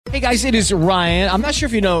Hey guys, it is Ryan. I'm not sure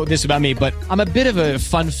if you know this about me, but I'm a bit of a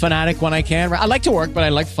fun fanatic when I can. I like to work, but I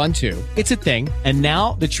like fun too. It's a thing. And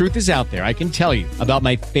now the truth is out there. I can tell you about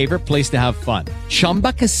my favorite place to have fun.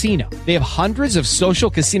 Chumba Casino. They have hundreds of social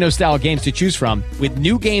casino style games to choose from with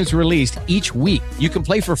new games released each week. You can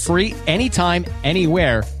play for free anytime,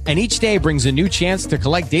 anywhere. And each day brings a new chance to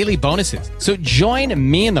collect daily bonuses. So join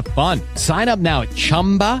me in the fun. Sign up now at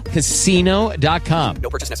ChumbaCasino.com. No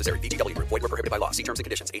purchase necessary. VGW. Void where prohibited by law. See terms and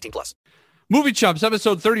conditions. 18+. Movie Chumps,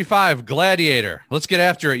 episode 35, Gladiator. Let's get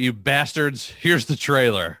after it, you bastards. Here's the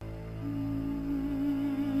trailer.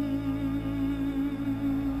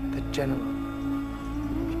 The general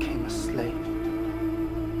became a slave.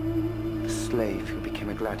 The slave who became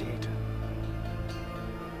a gladiator.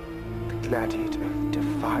 The gladiator who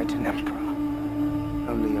defied an emperor.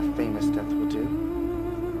 Only a famous death will do.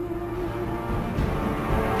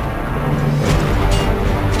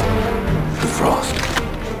 The frost.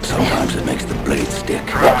 Sometimes it makes the blade stick.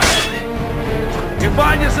 You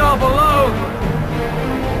find yourself alone,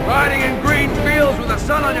 riding in green fields with the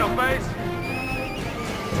sun on your face.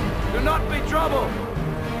 Do not be troubled,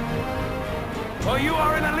 for you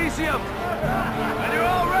are in Elysium, and you're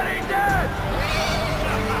already dead.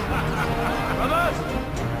 Brothers,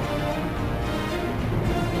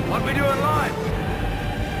 what we do in life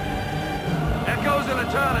echoes in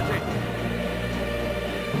eternity.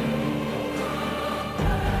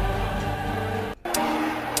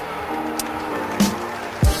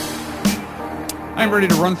 I'm ready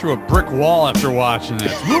to run through a brick wall after watching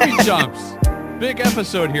this. Movie Chumps. Big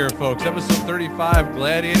episode here, folks. Episode 35,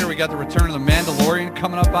 Gladiator. We got the return of the Mandalorian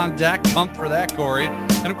coming up on deck. Pumped for that, Corey.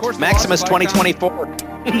 And, of course, Maximus 2024.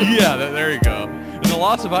 Yeah, there you go. And the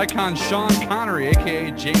loss of icon Sean Connery,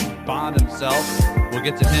 a.k.a. James Bond himself. We'll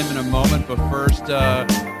get to him in a moment. But first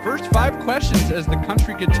 5 questions as the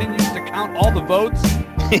country continues to count all the votes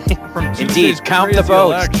from Tuesday's Indeed, count the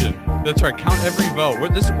votes. election. That's right. Count every vote.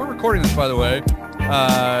 We're recording this, by the way,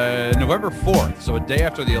 November 4th, so a day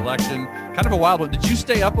after the election. Kind of a wild one. Did you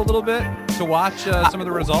stay up a little bit to watch some of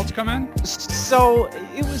the results come in? So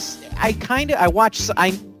it was.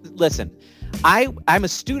 Listen. I'm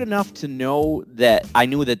astute enough to know that I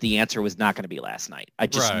knew that the answer was not going to be last night. I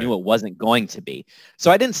just knew it wasn't going to be. So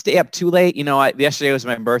I didn't stay up too late. Yesterday was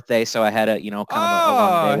my birthday, so I had a kind of a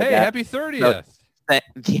long day. Hey, happy 30th.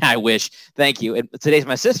 Yeah, I wish. Thank you. And today's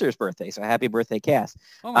my sister's birthday, so happy birthday, Cass.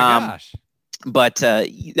 Oh, my gosh. But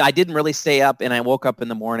I didn't really stay up, and I woke up in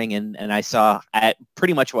the morning, and I saw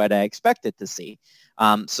pretty much what I expected to see.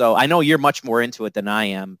 So I know you're much more into it than I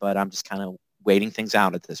am, but I'm just kind of waiting things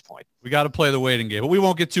out at this point. We got to play the waiting game. But we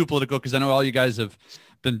won't get too political because I know all you guys have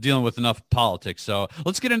been dealing with enough politics. So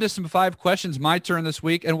let's get into some 5 questions. My turn this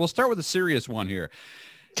week, and we'll start with a serious one here.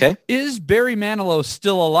 Okay. Is Barry Manilow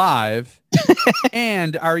still alive?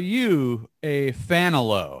 And are you a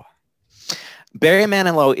Fanilo? Barry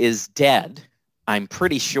Manilow is dead. I'm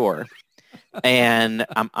pretty sure. And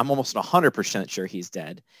I'm almost 100% sure he's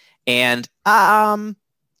dead. And, I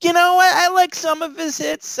like some of his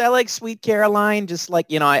hits. I like Sweet Caroline. Just like,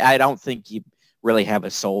 I don't think you really have a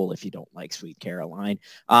soul if you don't like Sweet Caroline.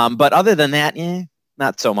 But other than that,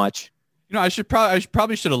 not so much. I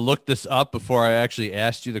probably should have looked this up before I actually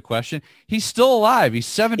asked you the question. He's still alive. He's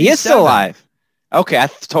 77. He is still alive. Okay, I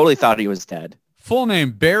totally thought he was dead. Full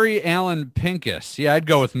name, Barry Allen Pincus. Yeah, I'd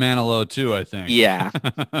go with Manilow too, I think. Yeah.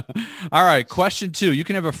 All right, question 2. You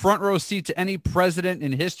can have a front row seat to any president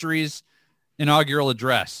in history's inaugural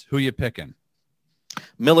address. Who you picking?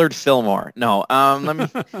 Millard Fillmore. No,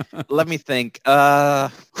 let me think.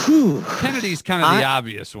 Kennedy's kind of the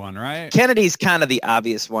obvious one, right? Kennedy's kind of the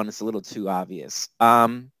obvious one. It's a little too obvious.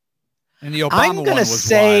 And the Obama one was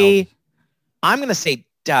wild. I'm going to say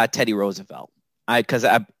Teddy Roosevelt. Because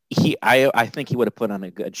I think he would have put on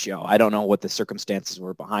a good show. I don't know what the circumstances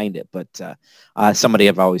were behind it, but somebody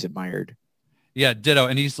I've always admired. Yeah, ditto.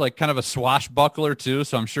 And he's like kind of a swashbuckler too,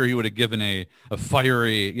 so I'm sure he would have given a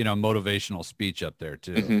fiery, motivational speech up there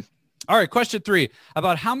too. Mm-hmm. All right, question 3.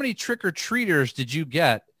 About how many trick-or-treaters did you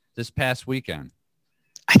get this past weekend?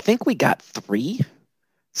 I think we got 3,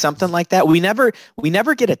 something like that. We never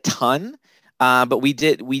get a ton, but we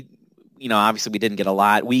did. Obviously we didn't get a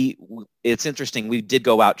lot. It's interesting. We did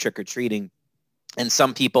go out trick-or-treating. And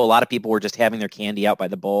a lot of people were just having their candy out by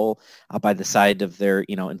the bowl, out by the side of their,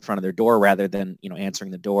 in front of their door rather than,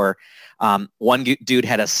 answering the door. One dude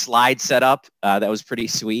had a slide set up that was pretty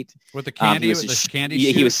sweet. With the candy,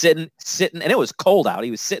 he was sitting, and it was cold out.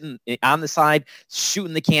 He was sitting on the side,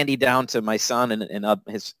 shooting the candy down to my son and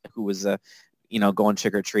who was going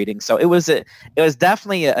trick-or-treating. So it was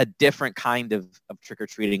definitely a different kind of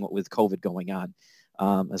trick-or-treating with COVID going on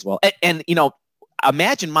as well. And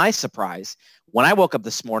imagine my surprise when I woke up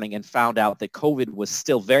this morning and found out that COVID was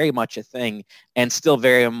still very much a thing and still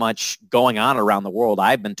very much going on around the world.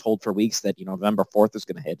 I've been told for weeks that, November 4th was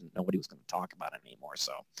going to hit and nobody was going to talk about it anymore.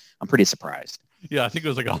 So I'm pretty surprised. Yeah, I think it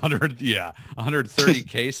was like 130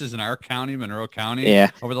 cases in our county, Monroe County,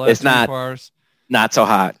 over the last it's 24 hours. Not so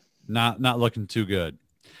hot. Not looking too good.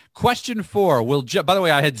 Question 4. By the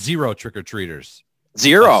way, I had 0 trick-or-treaters.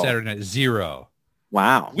 0. Saturday night, 0.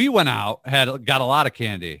 Wow. We went out, got a lot of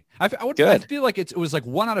candy. I feel like it was like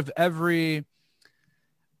one out of every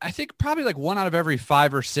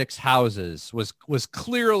 5 or 6 houses was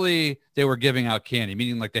clearly they were giving out candy,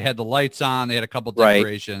 meaning like they had the lights on, they had a couple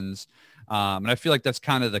decorations. Right. And I feel like that's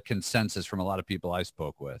kind of the consensus from a lot of people I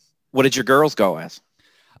spoke with. What did your girls go as?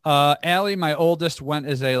 Allie, my oldest, went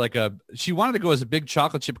as she wanted to go as a big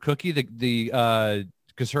chocolate chip cookie.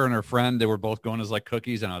 Because her and her friend, they were both going as like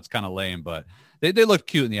cookies. I know it's kind of lame, but they looked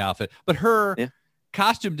cute in the outfit. But her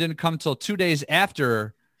costume didn't come till 2 days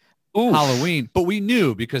after Halloween. But we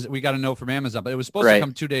knew because we got a note from Amazon, but it was supposed to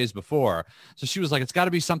come 2 days before. So she was like, it's got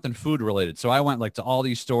to be something food related. So I went like to all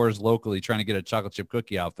these stores locally trying to get a chocolate chip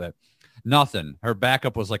cookie outfit. Nothing. Her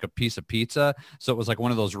backup was like a piece of pizza. So it was like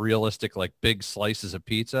one of those realistic, like big slices of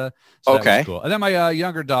pizza. So that was cool. And then my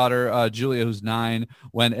younger daughter, Julia, who's 9,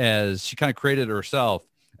 went as, she kind of created herself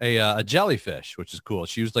a jellyfish, which is cool.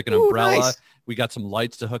 She used like an umbrella. Nice. We got some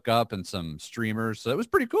lights to hook up and some streamers. So it was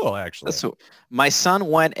pretty cool, actually. So my son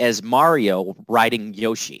went as Mario riding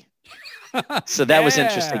Yoshi. So that was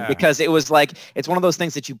interesting because it was like, it's one of those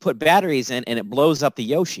things that you put batteries in and it blows up the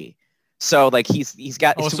Yoshi. So like he's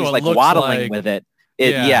got so he's like waddling with it.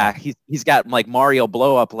 He's got like Mario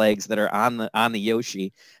blow up legs that are on the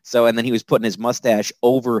Yoshi. So and then he was putting his mustache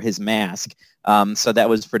over his mask. So that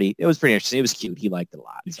was pretty interesting. It was cute. He liked it a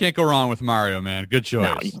lot. You can't go wrong with Mario, man. Good choice.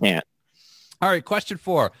 No, you can't. All right, question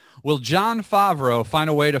 4. Will Jon Favreau find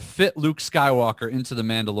a way to fit Luke Skywalker into the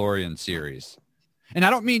Mandalorian series? And I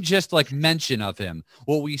don't mean just like mention of him.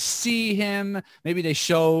 Will we see him? Maybe they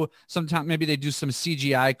show sometime. Maybe they do some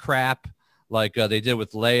CGI crap like they did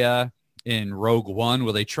with Leia in Rogue One.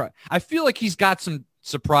 Will they try? I feel like he's got some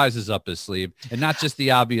surprises up his sleeve and not just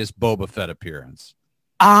the obvious Boba Fett appearance.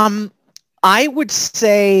 I would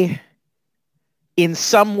say in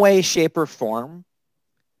some way, shape, or form,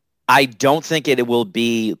 I don't think it will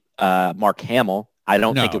be Mark Hamill. I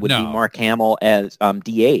don't think it would be Mark Hamill as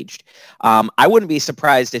de-aged. I wouldn't be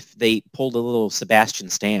surprised if they pulled a little Sebastian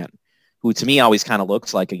Stan, who to me always kind of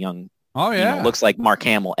looks like a young, looks like Mark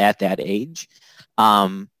Hamill at that age.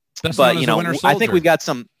 But I think we've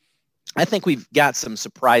got some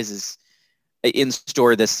surprises in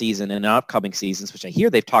store this season and upcoming seasons, which I hear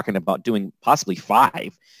they've talking about doing possibly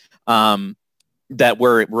 5. That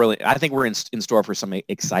I think we're in store for some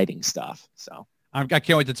exciting stuff. So. I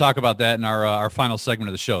can't wait to talk about that in our final segment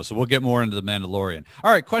of the show. So we'll get more into the Mandalorian.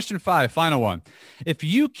 All right, question 5, final one. If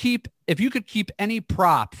you could keep any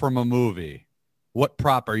prop from a movie, what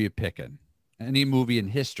prop are you picking? Any movie in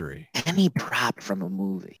history? Any prop from a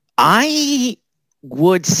movie. I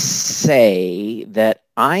would say that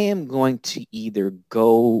I am going to either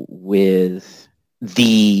go with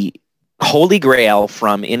the Holy Grail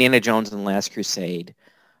from Indiana Jones and the Last Crusade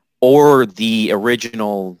or the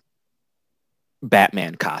original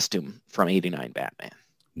Batman costume from 89 Batman.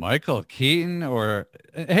 Michael Keaton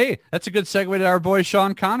hey, that's a good segue to our boy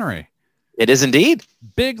Sean Connery. It is indeed.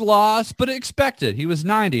 Big loss, but expected. He was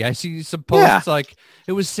 90. I see some posts like,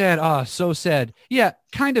 it was sad. Oh, so sad. Yeah,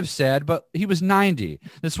 kind of sad, but he was 90.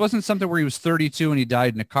 This wasn't something where he was 32 and he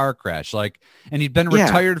died in a car crash. And he'd been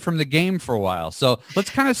retired from the game for a while. So let's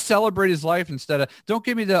kind of celebrate his life instead of, don't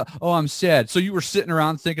give me I'm sad. So you were sitting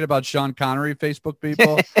around thinking about Sean Connery, Facebook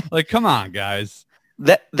people? Like, come on, guys.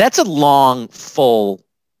 That's a long, full,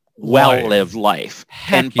 well-lived life.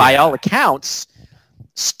 And by all accounts,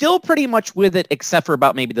 still pretty much with it, except for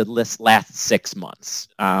about maybe the last 6 months.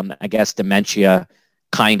 I guess dementia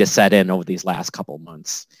kind of set in over these last couple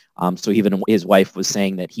months. So even his wife was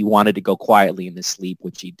saying that he wanted to go quietly in his sleep,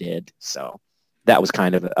 which he did. So that was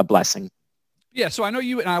kind of a blessing. Yeah, so I know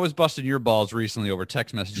you and I was busting your balls recently over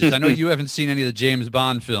text messages. I know you haven't seen any of the James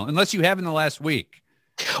Bond film, unless you have in the last week.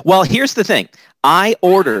 Well, here's the thing. I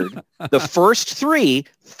ordered the first 3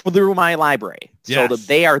 through my library. So that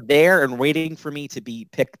they are there and waiting for me to be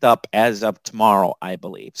picked up as of tomorrow, I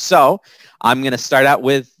believe. So I'm going to start out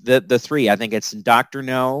with the 3. I think it's Dr.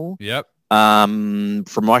 No. Yep. From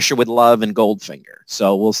Russia with Love and Goldfinger.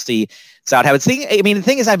 So we'll see. So how it's thing. I mean, the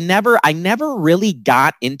thing is, I never really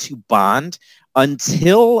got into Bond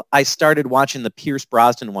until I started watching the Pierce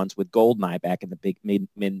Brosnan ones with Goldeneye back in the big mid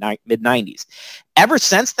 90s. Ever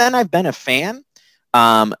since then, I've been a fan.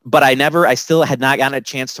 But I still had not gotten a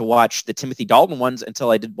chance to watch the Timothy Dalton ones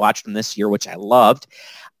until I did watch them this year, which I loved.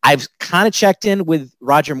 I've kind of checked in with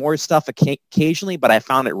Roger Moore's stuff occasionally, but I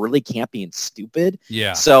found it really campy and stupid.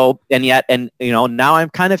 Yeah. So, now I'm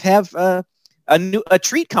kind of have a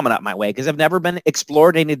treat coming up my way because I've never been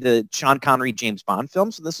explored any of the Sean Connery James Bond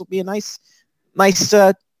films. So this will be a nice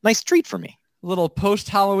treat for me. A little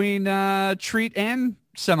post-Halloween treat and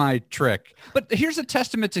semi-trick. But here's a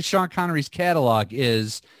testament to Sean Connery's catalog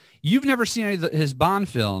is you've never seen any of his Bond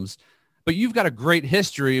films, but you've got a great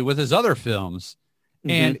history with his other films.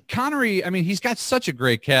 And Connery, I mean, he's got such a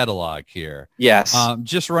great catalog here. Yes.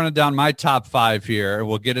 Just running down my top 5 here, and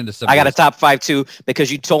we'll get into some. I got a top 5 too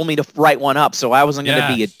because you told me to write one up, so I wasn't going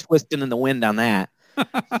to be twisting in the wind on that.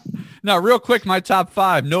 Now, real quick, my top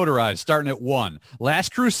 5 notarized, starting at 1.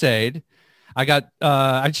 Last Crusade. I got,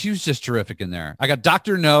 she was just terrific in there. I got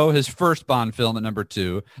Dr. No, his first Bond film at number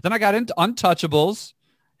 2. Then I got into Untouchables,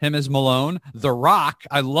 him as Malone. The Rock,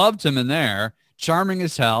 I loved him in there. Charming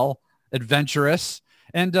as hell, adventurous.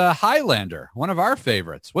 And Highlander, one of our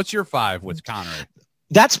favorites. What's your 5 with Connery?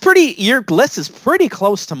 Your list is pretty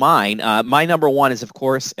close to mine. My number 1 is, of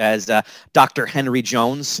course, as Dr. Henry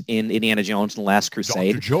Jones in Indiana Jones and the Last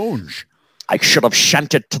Crusade. Dr. Jones. I should have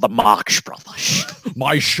sent it to the Marx Brothers.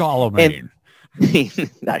 My Charlemagne.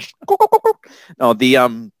 No,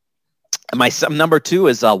 my number 2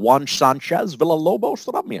 is Juan Sanchez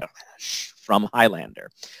Villalobos Ramirez from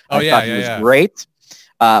Highlander. I thought he was great.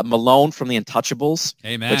 Malone from The Untouchables.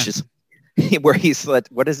 Amen. Which is where he's like,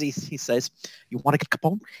 what does he says? You want to get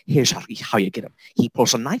Capone? Here's how you get him. He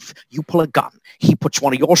pulls a knife, you pull a gun. He puts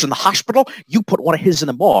one of yours in the hospital, you put one of his in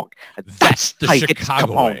the morgue. That's the how you get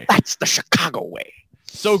Chicago Capone. way. That's the Chicago way.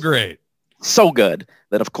 So great. So good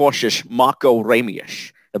that, of course, is Marco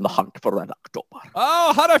Ramius in The Hunt for Red October.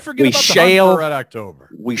 Oh, how did I forget about The Hunt for Red October?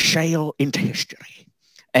 We sail into history.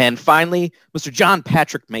 And finally, Mr. John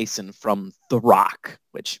Patrick Mason from The Rock,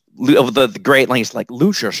 which of the great lines like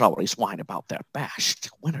losers always whine about their best.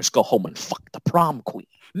 Winners go home and fuck the prom queen.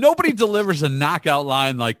 Nobody delivers a knockout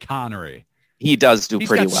line like Connery. He does do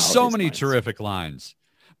pretty well. He's got so many terrific lines.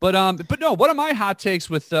 But no, one of my hot takes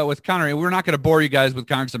with Connery, we're not going to bore you guys with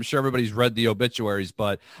Connery because I'm sure everybody's read the obituaries,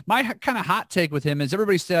 but my kind of hot take with him is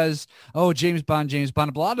everybody says, oh, James Bond.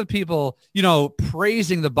 But a lot of people,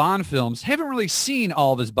 praising the Bond films haven't really seen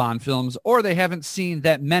all of his Bond films, or they haven't seen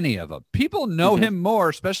that many of them. People know him more,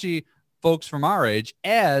 especially folks from our age,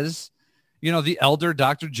 as, the elder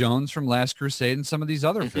Dr. Jones from Last Crusade and some of these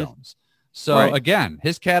other films. So again,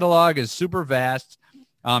 his catalog is super vast.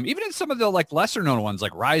 Even in some of the lesser known ones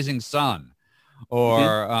like Rising Sun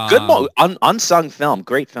or good unsung film,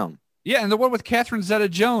 great film. Yeah, and the one with Catherine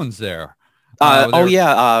Zeta-Jones there.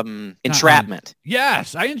 Entrapment.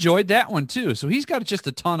 Yes, I enjoyed that one too. So he's got just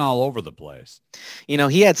a ton all over the place.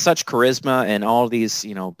 He had such charisma and all these,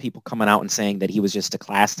 people coming out and saying that he was just a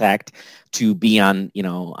class act to be on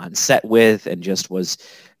set with and just was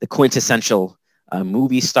the quintessential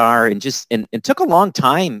movie star and it took a long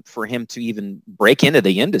time for him to even break into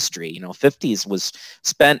the industry. 50s was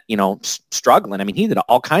spent, struggling. I mean, he did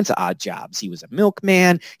all kinds of odd jobs. He was a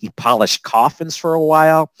milkman. He polished coffins for a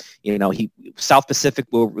while. South Pacific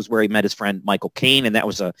was where he met his friend Michael Caine, and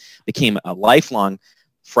that became a lifelong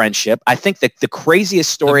friendship. I think that the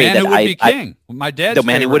craziest story The Man Who Would Be King, my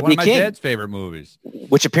dad's favorite movies,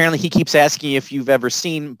 which apparently he keeps asking if you've ever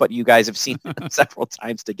seen, but you guys have seen several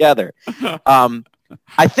times together.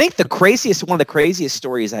 I think one of the craziest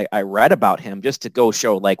stories I read about him, just to go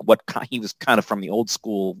show what he was kind of from the old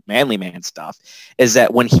school manly man stuff, is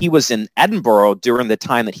that when he was in Edinburgh during the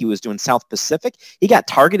time that he was doing South Pacific, he got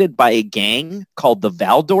targeted by a gang called the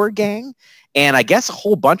Valdor Gang. And I guess a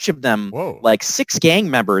whole bunch of them, 6 gang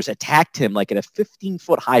members, attacked him at a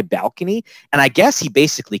 15-foot high balcony. And I guess he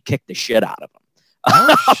basically kicked the shit out of them.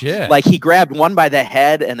 Oh, shit. He grabbed one by the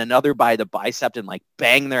head and another by the bicep and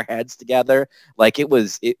banged their heads together. It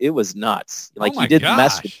was nuts. He didn't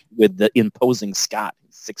mess with the imposing Scott,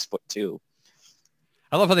 6'2".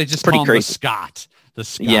 I love how they just call him the Scott. The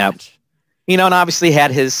Scott. Yeah. And obviously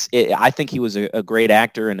had I think he was a great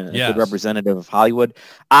actor and a good representative of Hollywood.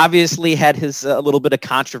 Obviously had his a little bit of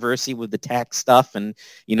controversy with the tax stuff. And,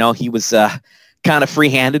 he was kind of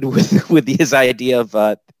free-handed with his idea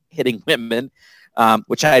of hitting women,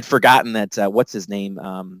 which I had forgotten that, what's his name,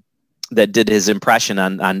 that did his impression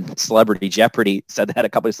on Celebrity Jeopardy said that a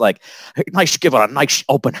couple of nice, give her a nice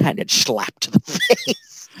open-handed slap to the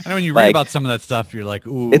face. I know when you read about some of that stuff, you're like,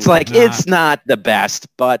 ooh. It's it's not the best,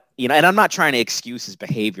 but, and I'm not trying to excuse his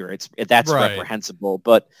behavior. That's reprehensible,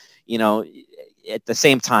 but, at the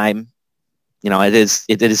same time,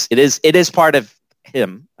 it is part of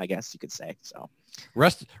him, I guess you could say. So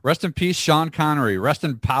Rest in peace, Sean Connery. Rest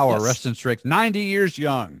in power. Yes. Rest in strength. 90 years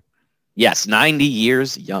young. Yes, 90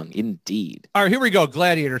 years young, indeed. All right, here we go.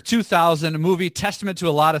 Gladiator 2000, a movie, testament to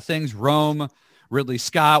a lot of things. Rome, Ridley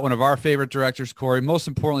Scott, one of our favorite directors, Corey. Most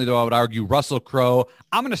importantly, though, I would argue Russell Crowe.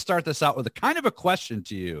 I'm going to start this out with a kind of a question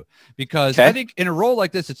to you, because I think in a role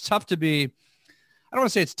like this, it's tough to be, I don't want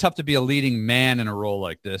to say it's tough to be a leading man in a role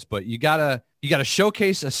like this, but you gotta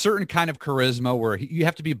showcase a certain kind of charisma where you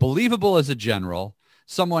have to be believable as a general,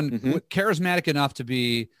 someone charismatic enough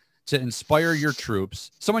to inspire your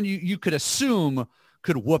troops, someone you could assume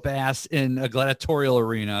could whoop ass in a gladiatorial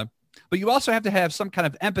arena, but you also have to have some kind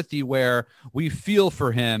of empathy where we feel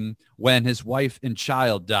for him when his wife and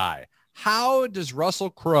child die. How does Russell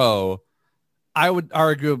Crowe, I would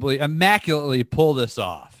arguably immaculately pull this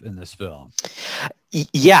off in this film?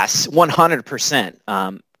 Yes, 100%.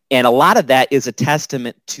 And a lot of that is a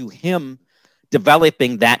testament to him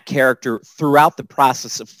developing that character throughout the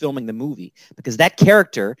process of filming the movie, because that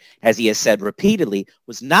character, as he has said repeatedly,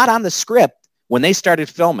 was not on the script when they started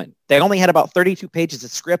filming. They only had about 32 pages of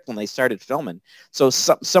script when they started filming. So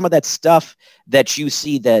some of that stuff that you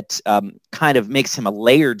see that kind of makes him a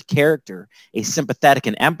layered character, a sympathetic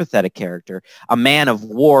and empathetic character, a man of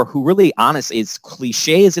war who really, honestly, as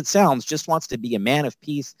cliche as it sounds, just wants to be a man of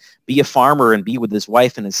peace, be a farmer, and be with his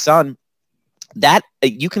wife and his son. That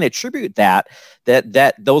you can attribute that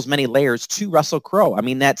those many layers to Russell Crowe. I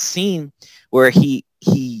mean, that scene where he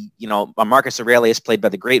Marcus Aurelius, played by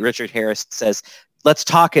the great Richard Harris, says, "Let's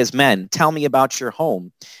talk as men. Tell me about your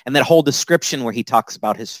home." And that whole description where he talks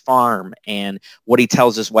about his farm and what he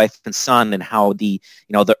tells his wife and son, and how the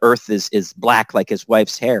earth is black like his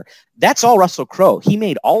wife's hair. That's all Russell Crowe. He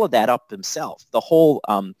made all of that up himself. The whole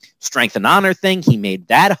strength and honor thing, he made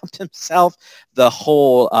that up himself. The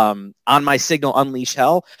whole on my signal, unleash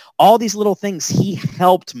hell. All these little things, he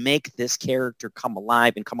helped make this character come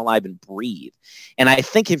alive and breathe. And I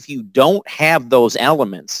think if you don't have those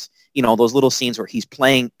elements, those little scenes where he's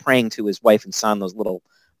praying to his wife and son, those little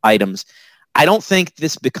items, I don't think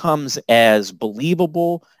this becomes as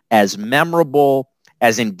believable, as memorable,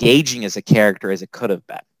 as engaging as a character as it could have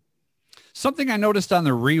been. Something I noticed on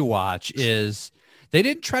the rewatch is they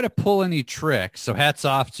didn't try to pull any tricks. So hats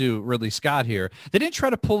off to Ridley Scott here. They didn't try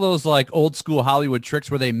to pull those like old school Hollywood tricks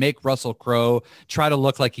where they make Russell Crowe try to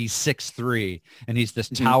look like he's 6'3" and he's this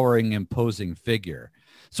towering, imposing figure.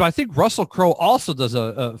 So I think Russell Crowe also does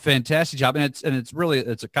a fantastic job, and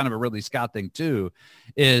it's a kind of a Ridley Scott thing too,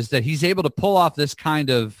 is that he's able to pull off this kind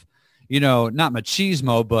of, not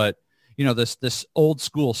machismo, but this old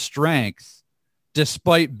school strength,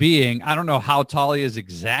 despite being, I don't know how tall he is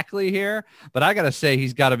exactly here, but I gotta say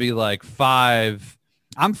he's got to be like 5.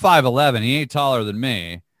 I'm 5'11". He ain't taller than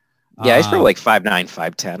me. Yeah, he's probably like 5'9",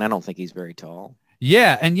 5'10". I don't think he's very tall.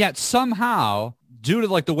 Yeah, and yet somehow, due to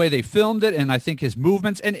like the way they filmed it, and I think his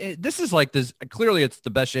movements, and this is like this. Clearly, it's the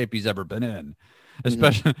best shape he's ever been in.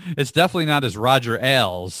 Especially, it's definitely not as Roger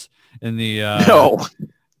Ailes in the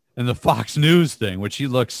in the Fox News thing, which he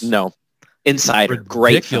looks Insider,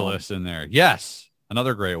 ridiculous great in there. Yes,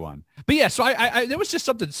 another great one. But yeah, so I there was just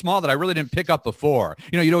something small that I really didn't pick up before.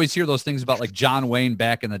 You'd always hear those things about like John Wayne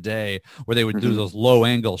back in the day where they would do those low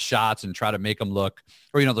angle shots and try to make them look,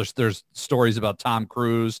 or there's stories about Tom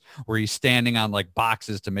Cruise where he's standing on like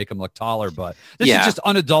boxes to make him look taller. But this is just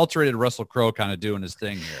unadulterated Russell Crowe kind of doing his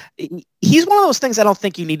thing here. He's one of those things I don't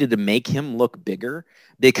think you needed to make him look bigger,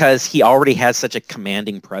 because he already has such a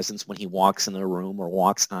commanding presence when he walks in a room or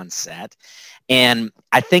walks on set. And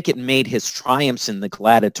I think it made his triumphs in the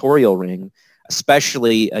gladiatorial ring,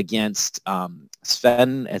 especially against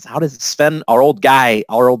Sven, our old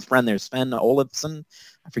friend there, Sven Olafsson.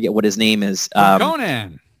 I forget what his name is.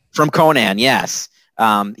 Conan. From Conan, yes.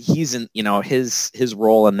 He's in, his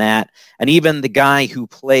role in that. And even the guy who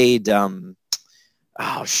played, what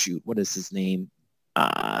is his name?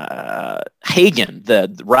 Hagen,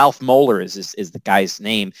 the Ralph Moeller is the guy's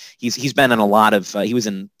name. He's been in a lot of he was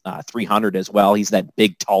in 300 as well. He's that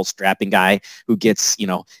big, tall, strapping guy who gets,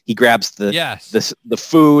 he grabs the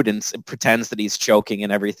food and pretends that he's choking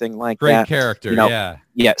and everything like that. Great character.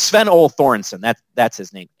 Yeah. Sven Ole Thornson, that's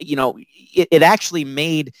his name. It actually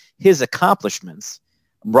made his accomplishments,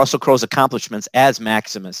 Russell Crowe's accomplishments as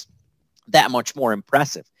Maximus, that much more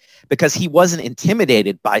impressive, because he wasn't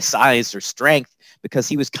intimidated by size or strength, because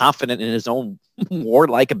he was confident in his own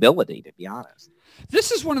warlike ability, to be honest.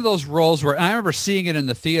 This is one of those roles where I remember seeing it in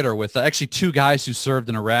the theater with actually two guys who served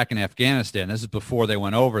in Iraq and Afghanistan. This is before they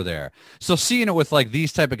went over there. So seeing it with like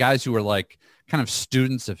these type of guys who were like kind of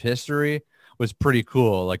students of history was pretty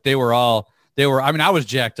cool. Like they were all they were, I mean, I was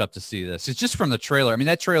jacked up to see this. It's just from the trailer. I mean,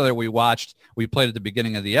 that trailer we watched, we played at the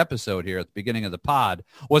beginning of the episode here, at the beginning of the pod,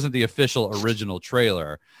 wasn't the official original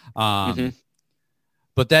trailer.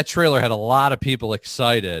 But that trailer had a lot of people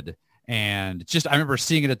excited. And just, I remember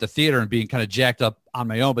seeing it at the theater and being kind of jacked up on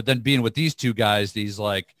my own, but then being with these two guys, these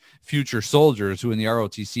like future soldiers who in the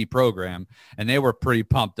ROTC program, and they were pretty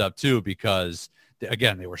pumped up too, because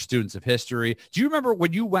again, they were students of history. Do you remember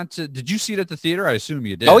when you went to, did you see it at the theater? I assume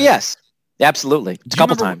you did. Oh, yes. Absolutely. A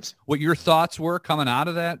couple times. What your thoughts were coming out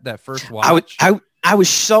of that first watch? I was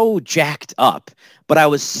so jacked up, but I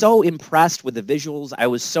was so impressed with the visuals. I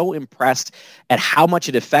was so impressed at how much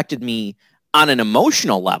it affected me on an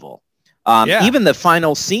emotional level. Even the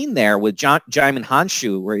final scene there with Jaimin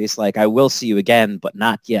Hanshu, where he's like, I will see you again, but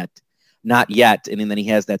not yet. Not yet. And then he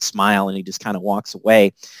has that smile and he just kind of walks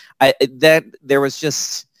away. There was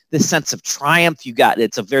just this sense of triumph.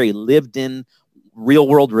 It's a very lived in real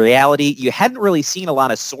world reality. You hadn't really seen a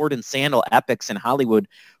lot of sword and sandal epics in Hollywood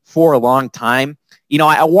for a long time. You know,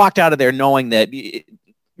 I walked out of there knowing that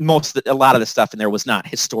a lot of the stuff in there was not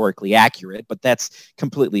historically accurate, but that's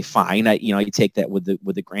completely fine. You take that with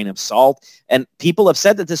a grain of salt. And people have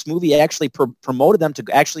said that this movie actually promoted them to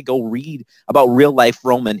actually go read about real life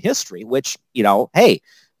Roman history, which, hey,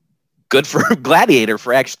 good for Gladiator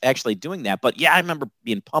for actually doing that. But yeah, I remember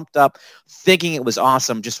being pumped up, thinking it was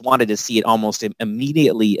awesome. Just wanted to see it almost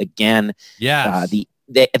immediately again. Yeah,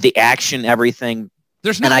 the action, everything.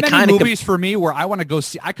 There's not many movies for me where I want to go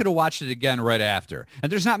see. I could have watched it again right after.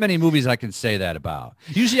 And there's not many movies I can say that about.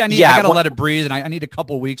 Usually I got to let it breathe, and I need a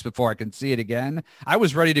couple weeks before I can see it again. I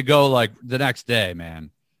was ready to go like the next day, man.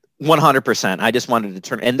 100%. I just wanted to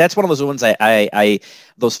turn, and that's one of those ones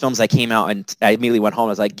those films I came out and I immediately went home. I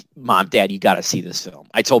was like, Mom, Dad, you got to see this film.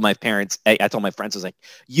 I told my parents, I told my friends, I was like,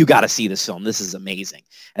 you got to see this film. This is amazing.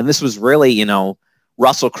 And this was really,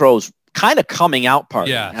 Russell Crowe's kind of coming out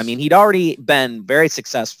party. Yes. I mean, he'd already been very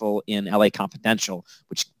successful in LA Confidential,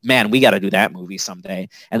 which, man, we got to do that movie someday.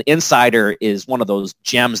 And Insider is one of those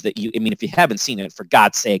gems that if you haven't seen it, for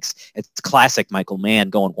God's sakes, it's classic Michael Mann.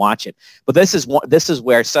 Go and watch it. But this is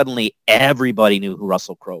where suddenly everybody knew who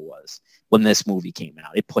Russell Crowe was when this movie came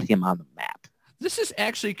out. It put him on the map. This is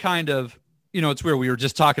actually kind of, it's weird. We were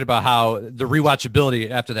just talking about how the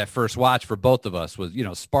rewatchability after that first watch for both of us was,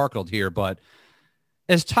 sparkled here, but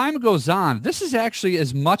as time goes on, this is actually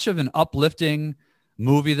as much of an uplifting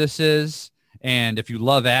movie this is. And if you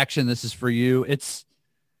love action, this is for you. It's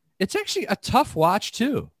actually a tough watch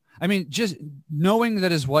too. I mean, just knowing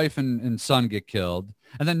that his wife and son get killed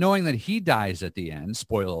and then knowing that he dies at the end,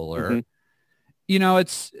 spoiler alert,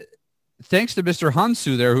 it's thanks to Mr.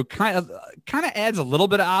 Hansu there, who kind of adds a little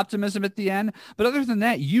bit of optimism at the end. But other than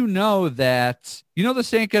that, that,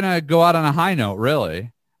 this ain't going to go out on a high note,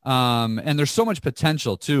 really. And there's so much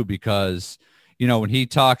potential too, because, when he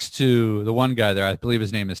talks to the one guy there, I believe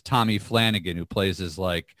his name is Tommy Flanagan, who plays his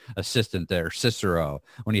like assistant there, Cicero,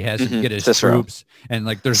 when he has to get his troops and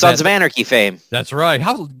like there's Sons of Anarchy fame. That's right.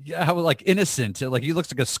 How like innocent, like he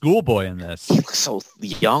looks like a schoolboy in this. He looks so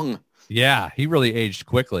young. Yeah, he really aged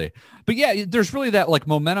quickly. But yeah, there's really that like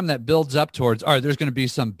momentum that builds up towards, all right, there's going to be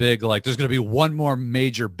some big, like there's going to be one more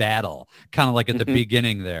major battle, kind of like at the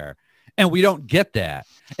beginning there. And we don't get that.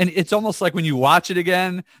 And it's almost like when you watch it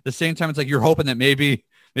again, at the same time, it's like you're hoping that maybe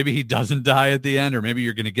he doesn't die at the end, or maybe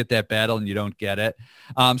you're going to get that battle and you don't get it.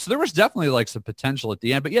 So there was definitely like some potential at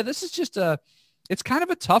the end. But yeah, this is just it's kind of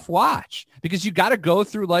a tough watch because you got to go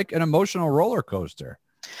through like an emotional roller coaster.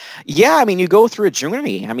 Yeah, I mean, you go through a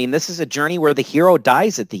journey. I mean, this is a journey where the hero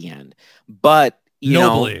dies at the end, but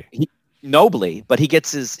nobly, but he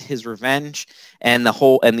gets his revenge, and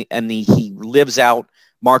he lives out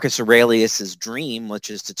Marcus Aurelius's dream,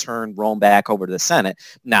 which is to turn Rome back over to the Senate.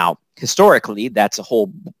 Now, historically, that's a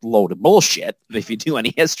whole load of bullshit. If you do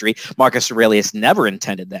any history, Marcus Aurelius never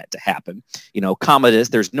intended that to happen. Commodus,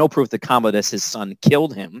 there's no proof that Commodus, his son,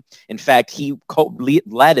 killed him. In fact, he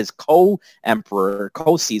led as co-emperor,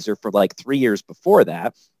 co-Caesar for like 3 years before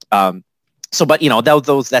that.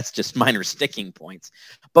 That's just minor sticking points.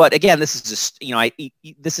 But again, this is just,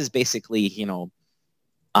 this is basically,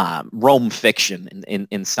 Rome fiction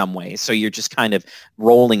in some ways. So you're just kind of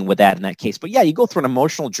rolling with that in that case. But yeah, you go through an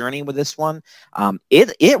emotional journey with this one.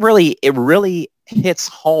 It really hits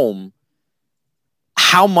home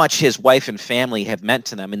how much his wife and family have meant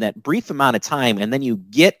to them in that brief amount of time. And then you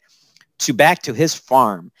get back to his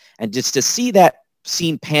farm, and just to see that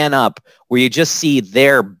scene pan up where you just see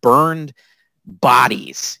their burned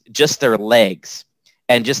bodies, just their legs,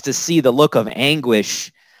 and just to see the look of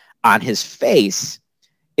anguish on his face.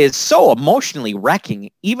 is so emotionally wrecking,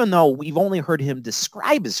 even though we've only heard him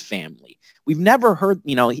describe his family. We've never heard,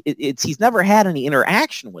 he's never had any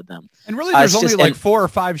interaction with them. And really, there's only just, 4 or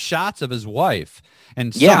 5 shots of his wife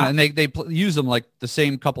and son, Yeah. and they use them like the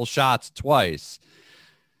same couple shots twice.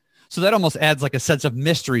 So that almost adds like a sense of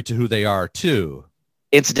mystery to who they are too.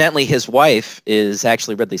 Incidentally, his wife is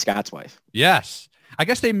actually Ridley Scott's wife. Yes. I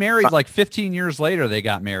guess they married like 15 years later. They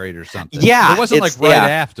got married or something. Yeah, It wasn't like it's- right yeah.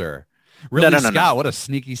 after. Ridley no. Scott, what a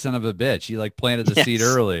sneaky son of a bitch. He like planted the seed Yes.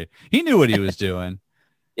 early. He knew what he was doing.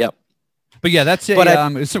 Yep. But yeah, that's But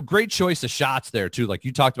it's a great choice of shots there too. Like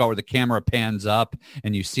you talked about where the camera pans up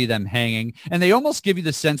and you see them hanging, and they almost give you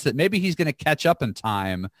the sense that maybe he's going to catch up in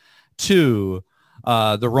time to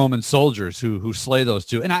the Roman soldiers who slay those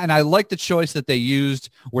two. And I like the choice that they used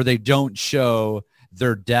where they don't show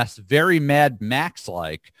their deaths, very Mad Max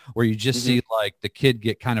like, where you just see like the kid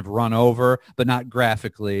get kind of run over, but not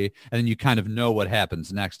graphically, and then you kind of know what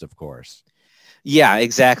happens next, of course. Yeah,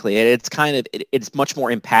 exactly. It's kind of it's much more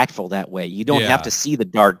impactful that way. You don't have to see the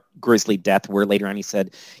dark, grisly death where later on he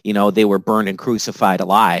said, they were burned and crucified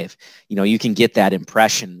alive. You can get that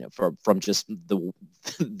impression from just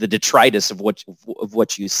the detritus of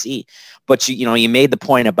what you see. But you made the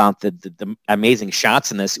point about the amazing shots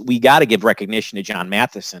in this. We got to give recognition to John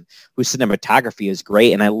Matheson, whose cinematography is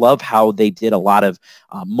great, and I love how they did a lot of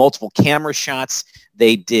multiple camera shots.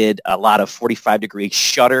 They did a lot of 45-degree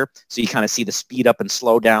shutter, so you kind of see the speed up and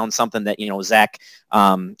slow down, something that, Zack,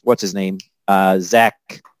 what's his name?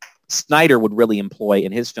 Zack Snyder would really employ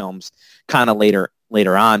in his films kind of later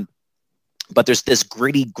on. But there's this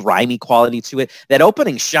gritty, grimy quality to it. That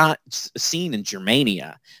opening scene in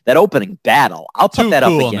Germania, that opening battle, I'll put that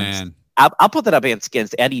up against. Man. I'll put that up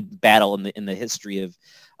against any battle in the history of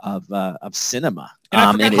cinema. And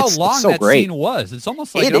I forgot how long so that great. scene was. It's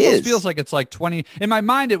almost like It almost is. feels like it's like 20. In my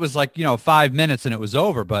mind, it was like 5 minutes and it was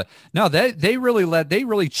over. But no, they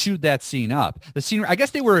really chewed that scene up. The scene, I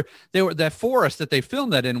guess they were that forest that they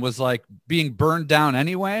filmed that in was like being burned down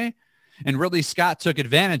anyway. And Ridley Scott took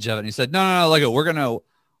advantage of it. And he said, no, look,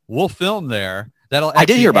 we'll film there. That'll I did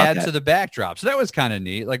actually hear about add that. to the backdrop. So that was kind of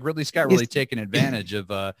neat. Like Ridley Scott really taking advantage of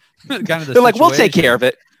kind of the They're like, we'll take situation. care of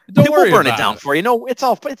it. Don't worry we'll burn it about down for you. No, it's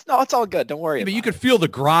all good. Don't worry. I mean, about you could feel the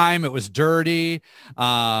grime. It was dirty.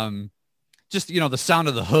 Just, the sound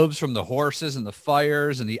of the hooves from the horses and the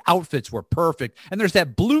fires, and the outfits were perfect. And there's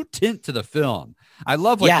that blue tint to the film. I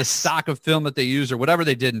love the Yes. stock of film that they use or whatever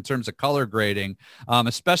they did in terms of color grading,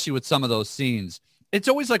 especially with some of those scenes. It's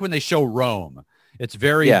always like when they show Rome. It's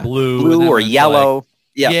very blue. and then or when it's yellow. like-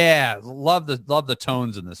 Yeah. Yeah. Love the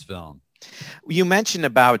tones in this film. You mentioned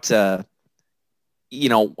about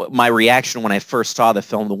my reaction when I first saw the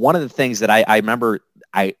film. One of the things that I remember,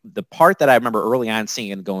 the part that I remember early on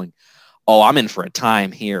seeing and going, oh, I'm in for a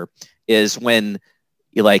time here, is when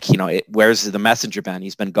you're like, where's the messenger been?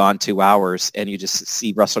 He's been gone 2 hours, and you just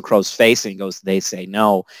see Russell Crowe's face, and he goes, they say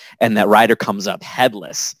no, and that rider comes up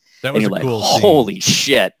headless. That And was you're a like, cool scene. holy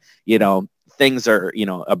shit, things are,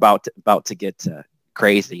 about to get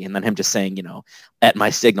crazy. And then him just saying, at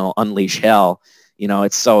my signal, unleash hell.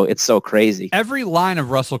 It's so crazy. Every line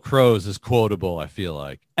of Russell Crowe's is quotable, I feel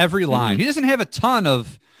like. Every line. He doesn't have a ton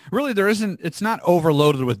of, really, it's not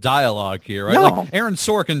overloaded with dialogue here, right? No. Like Aaron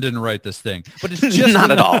Sorkin didn't write this thing, but it's just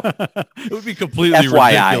Not at all. It would be completely FYI.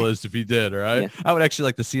 ridiculous if he did, right? Yeah. I would actually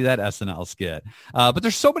like to see that SNL skit. But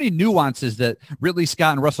there's so many nuances that Ridley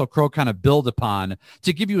Scott and Russell Crowe kind of build upon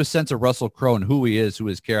to give you a sense of Russell Crowe and who he is, who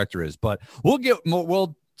his character is. But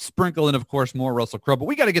we'll sprinkle in, of course, more Russell Crowe, but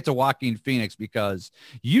we got to get to Joaquin Phoenix because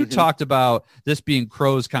you talked about this being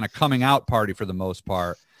Crowe's kind of coming out party for the most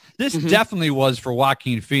part. This definitely was for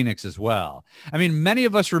Joaquin Phoenix as well. I mean, many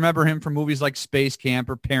of us remember him from movies like Space Camp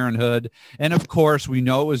or Parenthood. And of course, we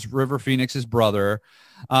know it was River Phoenix's brother.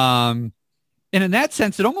 And in that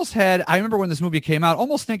sense, it almost had, I remember when this movie came out,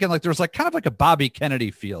 almost thinking like there was like kind of like a Bobby Kennedy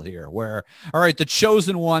feel here where, all right, the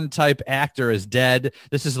chosen one type actor is dead.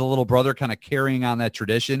 This is the little brother kind of carrying on that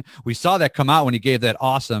tradition. We saw that come out when he gave that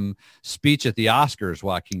awesome speech at the Oscars,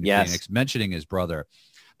 Joaquin Phoenix, mentioning his brother.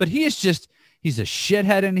 But he is just, he's a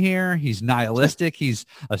shithead in here. He's nihilistic. He's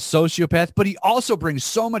a sociopath, but he also brings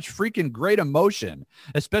so much freaking great emotion,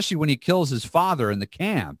 especially when he kills his father in the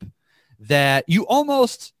camp, that you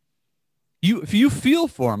almost... You feel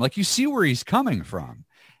for him, like you see where he's coming from.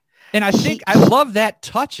 And I think I love that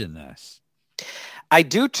touch in this. I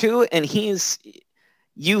do too. And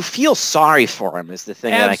you feel sorry for him is the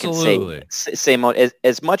thing Absolutely. that I can say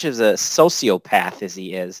as much as a sociopath as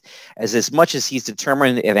he is, as much as he's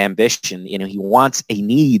determined of ambition, he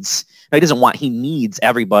needs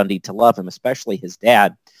everybody to love him, especially his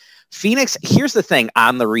dad. Phoenix, here's the thing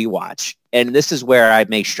on the rewatch, and this is where I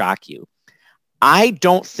may shock you. I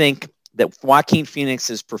don't think that Joaquin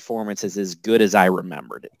Phoenix's performance is as good as I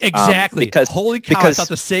remembered it. Exactly. Because holy cow, I thought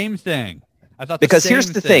the same thing. Because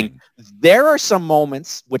here's the thing. There are some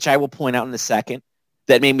moments, which I will point out in a second,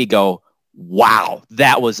 that made me go, wow,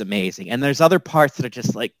 that was amazing. And there's other parts that are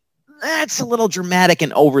just like, that's a little dramatic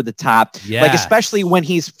and over the top. Yes. Like, especially when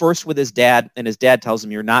he's first with his dad and his dad tells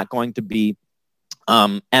him, you're not going to be,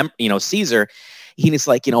 Caesar. He's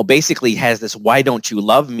like, basically has this, why don't you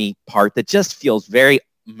love me part that just feels very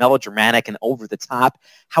melodramatic and over the top.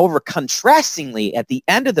 However, contrastingly, at the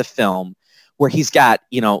end of the film, where he's got,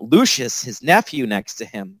 Lucius, his nephew, next to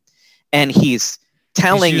him, and he's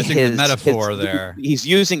telling the metaphor there. He's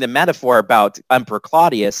using the metaphor about Emperor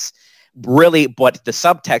Claudius, really, but the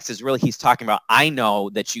subtext is really he's talking about, I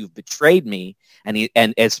know that you've betrayed me, and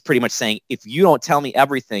it's pretty much saying, if you don't tell me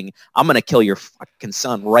everything, I'm going to kill your fucking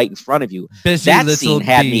son right in front of you. Busy that little scene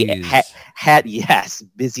had bees. me yes,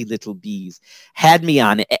 busy little bees had me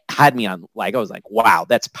on like, I was like, wow,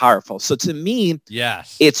 that's powerful. So to me,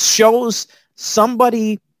 yes, it shows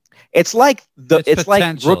somebody. It's like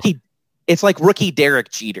rookie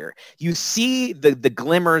Derek Jeter. You see the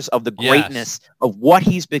glimmers of the greatness of what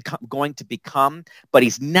he's going to become, but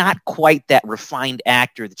he's not quite that refined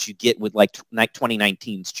actor that you get with like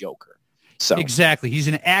 2019's Joker. So exactly, he's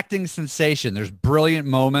an acting sensation. There's brilliant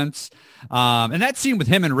moments, and that scene with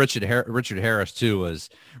him and Richard Harris too was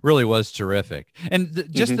terrific. And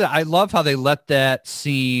I love how they let that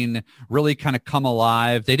scene really kind of come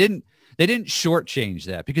alive. They didn't shortchange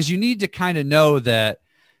that, because you need to kind of know that.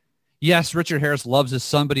 Yes, Richard Harris loves his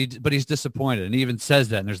son, but he's disappointed. And he even says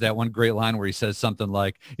that. And there's that one great line where he says something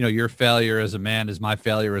like, your failure as a man is my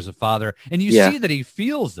failure as a father. And you see that he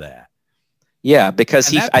feels that. Yeah, because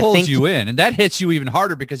that pulls you in, and that hits you even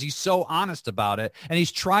harder because he's so honest about it. And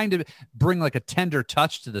he's trying to bring like a tender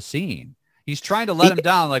touch to the scene. He's trying to let him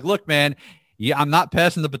down. Like, look, man, yeah, I'm not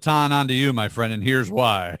passing the baton on to you, my friend, and here's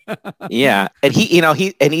why. Yeah, and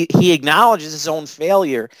he acknowledges his own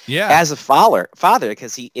failure as a father,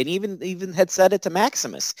 because he even had said it to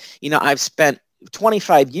Maximus. I've spent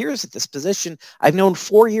 25 years at this position. I've known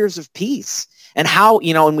 4 years of peace, and how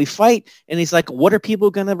and we fight, and he's like, what are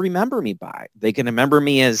people going to remember me by? They can remember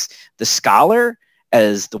me as the scholar,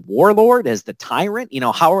 as the warlord, as the tyrant.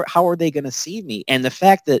 How are they going to see me? And the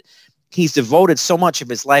fact that he's devoted so much of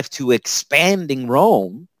his life to expanding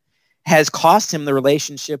Rome has cost him the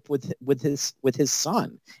relationship with his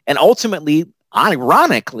son, and ultimately,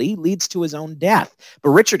 ironically, leads to his own death. But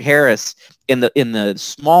Richard Harris, in the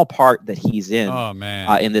small part that he's in,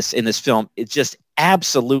 in this film, it just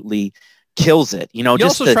absolutely kills it. He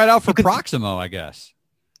also tried out for Proximo, I guess.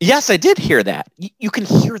 Yes, I did hear that. You can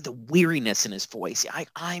hear the weariness in his voice.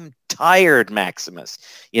 I'm tired, Maximus.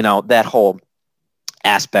 That whole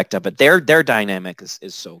aspect of it. Their dynamic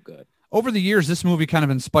is so good. Over the years, this movie kind of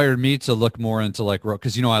inspired me to look more into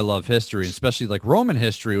because I love history, especially like Roman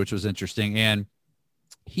history, which was interesting. And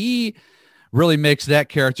he really makes that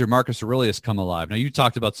character Marcus Aurelius come alive. Now, you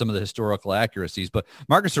talked about some of the historical accuracies, but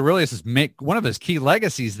Marcus Aurelius is one of his key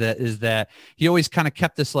legacies that he always kind of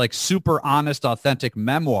kept this like super honest, authentic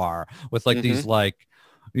memoir with like these like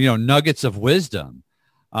nuggets of wisdom.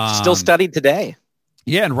 Still studied today.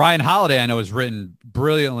 Yeah, and Ryan Holiday, I know, has written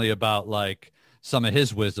brilliantly about like some of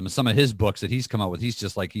his wisdom, some of his books that he's come out with. He's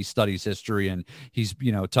just like, he studies history, and he's,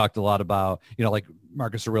 talked a lot about, like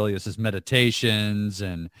Marcus Aurelius's meditations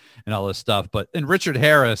and all this stuff. And Richard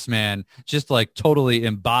Harris, man, just like totally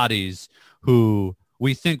embodies who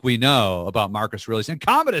we think we know about Marcus Aurelius, and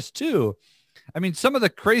Commodus too. I mean, some of the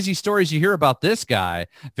crazy stories you hear about this guy,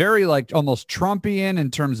 very like almost Trumpian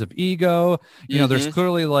in terms of ego. There's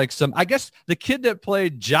clearly like I guess the kid that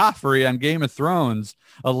played Joffrey on Game of Thrones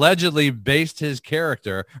allegedly based his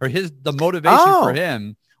character, or the motivation for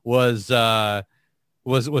him was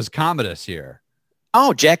Commodus here.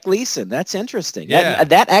 Oh, Jack Gleason. That's interesting. Yeah.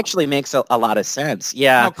 That actually makes a lot of sense.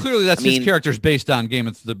 Yeah. Now, clearly his character's based on Game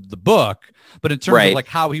of the book, but in terms of like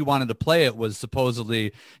how he wanted to play it was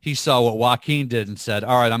supposedly he saw what Joaquin did and said,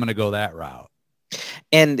 all right, I'm going to go that route.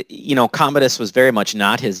 And, Commodus was very much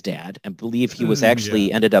not his dad. I believe he was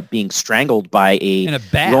actually ended up being strangled by a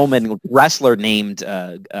Roman wrestler named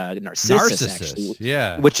Narcissus, actually.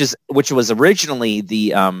 Yeah. Which was originally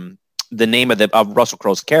the name of Russell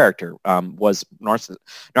Crowe's character was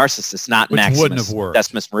Narcissus, not which Maximus. Wouldn't have worked.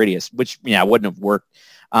 Decimus Meridius, which wouldn't have worked.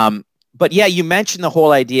 But yeah, you mentioned the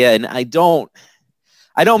whole idea, and I don't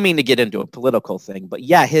mean to get into a political thing, but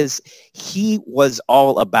yeah, he was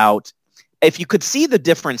all about if you could see the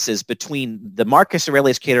differences between the Marcus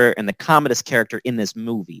Aurelius character and the Commodus character in this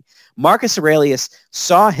movie, Marcus Aurelius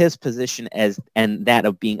saw his position and that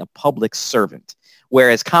of being a public servant,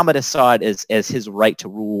 whereas Commodus saw it as his right to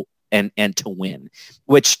rule and to win,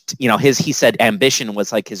 which, he said ambition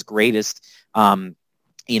was like his greatest,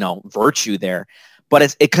 virtue there. But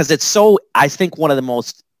it's because it's so, I think one of the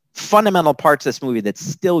most fundamental parts of this movie that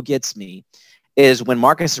still gets me is when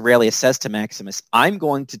Marcus Aurelius says to Maximus, I'm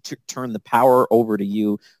going to turn the power over to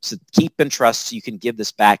you, so keep and trust so you can give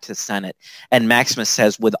this back to the Senate. And Maximus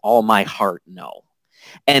says, with all my heart, no.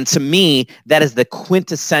 And to me, that is the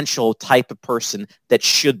quintessential type of person that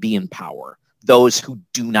should be in power. Those who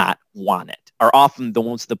do not want it are often the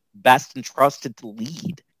ones the best entrusted to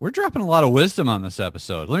lead. We're dropping a lot of wisdom on this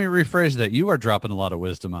episode. Let me rephrase that. You are dropping a lot of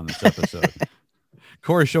wisdom on this episode.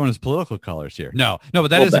 Corey's showing his political colors here. No,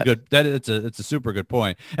 but it's a super good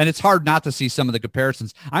point. And it's hard not to see some of the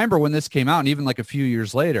comparisons. I remember when this came out, and even like a few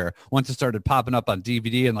years later, once it started popping up on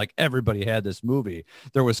DVD and like everybody had this movie,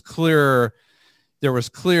 there was clear,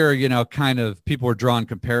 kind of people were drawing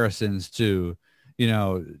comparisons to,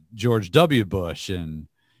 George W. Bush and,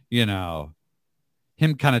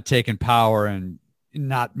 him kind of taking power and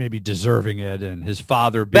not maybe deserving it, and his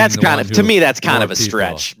father being that's kind of, to me, that's kind of a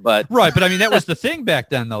stretch, but right. But I mean, that was the thing back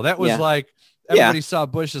then, though. That was like everybody saw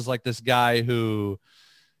Bush as like this guy who,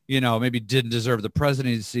 maybe didn't deserve the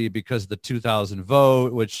presidency because of the 2000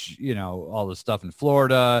 vote, which, all the stuff in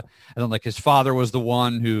Florida. And then like his father was the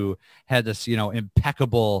one who had this,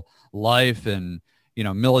 impeccable life and,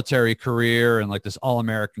 military career and like this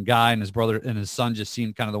all-American guy, and his brother and his son just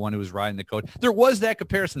seemed kind of the one who was riding the coat. There was that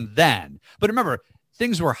comparison then, but remember,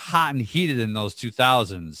 things were hot and heated in those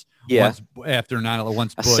 2000s. Yeah. After 9/11,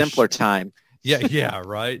 once a Bush, simpler time. Yeah,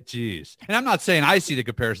 right. Jeez. And I'm not saying I see the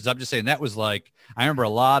comparisons. I'm just saying that was like, I remember a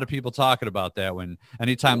lot of people talking about that when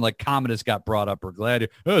anytime like Commodus got brought up or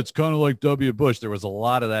Gladiator, it's kind of like W. Bush. There was a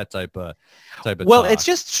lot of that type of well, talk. It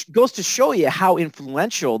just goes to show you how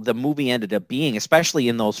influential the movie ended up being, especially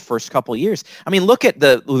in those first couple of years. I mean, look at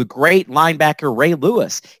the great linebacker Ray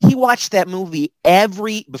Lewis. He watched that movie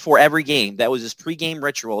before every game. That was his pregame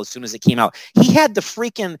ritual as soon as it came out. He had the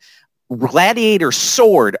freaking gladiator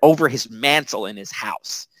sword over his mantle in his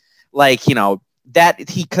house. Like,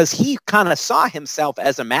 because he kind of saw himself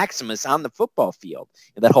as a Maximus on the football field.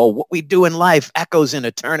 That whole "what we do in life echoes in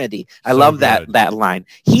eternity." I love that line.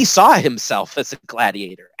 He saw himself as a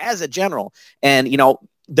gladiator, as a general. And,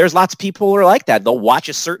 there's lots of people who are like that. They'll watch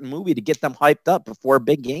a certain movie to get them hyped up before a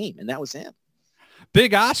big game. And that was him.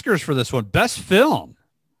 Big Oscars for this one. Best film.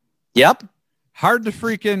 Yep. Hard to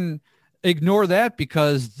freaking ignore that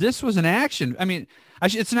because this was an action. I mean,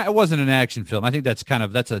 it wasn't an action film. I think that's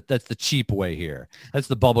the cheap way here. That's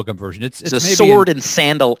the bubblegum version. It's a sword and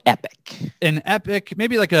sandal epic. An epic,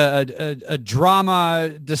 maybe like a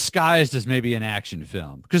drama disguised as maybe an action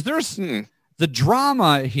film. Because there's the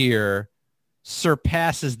drama here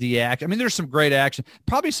surpasses the act. I mean, there's some great action.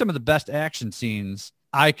 Probably some of the best action scenes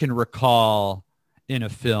I can recall in a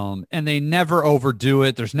film, and they never overdo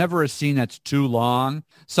it. There's never a scene that's too long.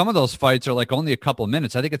 Some of those fights are like only a couple of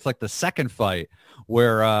minutes. I think it's like the second fight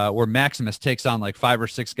where Maximus takes on like 5 or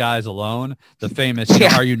 6 guys alone. The famous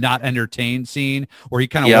 "Are you not entertained" scene where he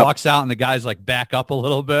kind of walks out and the guys like back up a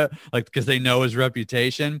little bit, like because they know his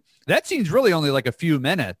reputation. That scene's really only like a few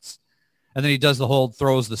minutes, and then he does the whole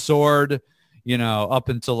throws the sword, up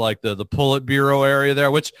into like the Politburo area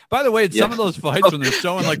there, which, by the way, in some of those fights when they're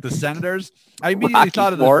showing like the senators, I immediately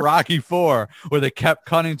thought of the Rocky IV, where they kept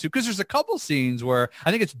cutting to, because there's a couple scenes where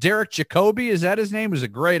I think it's Derek Jacobi, is that his name? Who's a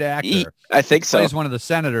great actor. I think so. He's one of the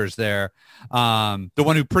senators there. The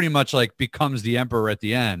one who pretty much like becomes the emperor at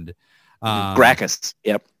the end. Gracchus.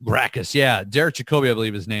 Yep. Gracchus. Yeah. Derek Jacobi, I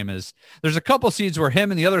believe his name is. There's a couple scenes where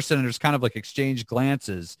him and the other senators kind of like exchange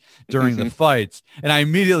glances during the fights. And I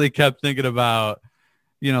immediately kept thinking about,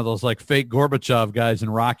 those like fake Gorbachev guys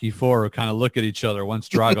in Rocky IV who kind of look at each other once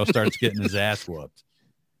Drago starts getting his ass whooped.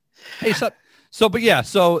 Hey,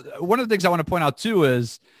 so one of the things I want to point out too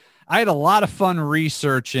is I had a lot of fun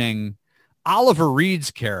researching Oliver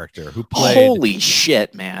Reed's character who played. Holy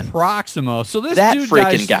shit, man. Proximo. So this that dude,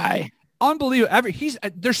 freaking guy. Unbelievable.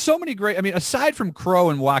 There's so many great, I mean, aside from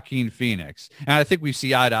Crow and Joaquin Phoenix, and I think we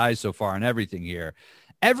see eye to eye so far on everything here.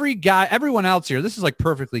 Everyone else here, this is like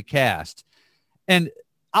perfectly cast. And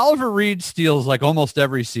Oliver Reed steals like almost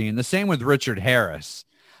every scene. The same with Richard Harris.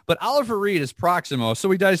 But Oliver Reed is Proximo.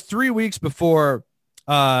 So he dies 3 weeks before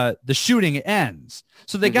the shooting ends.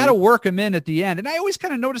 So they got to work him in at the end. And I always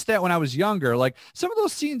kind of noticed that when I was younger. Like some of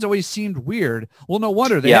those scenes always seemed weird. Well, no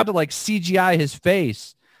wonder they had to like CGI his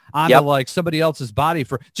face onto like somebody else's body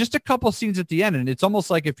for just a couple scenes at the end. And it's almost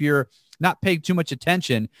like if you're not paying too much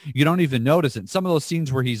attention, you don't even notice it. And some of those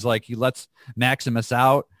scenes where he's like, he lets Maximus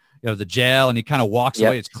out of the jail and he kind of walks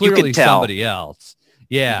away. It's clearly somebody else.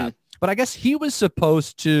 Yeah. Mm-hmm. But I guess he was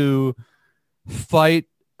supposed to fight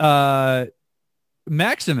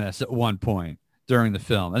Maximus at one point during the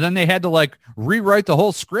film. And then they had to like rewrite the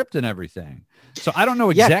whole script and everything. So I don't know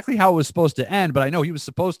exactly how it was supposed to end, but I know they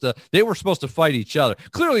were supposed to fight each other.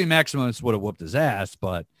 Clearly Maximus would have whooped his ass,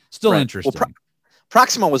 but still interesting. Well,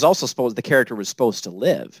 Proxima was also the character was supposed to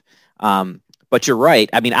live. But you're right.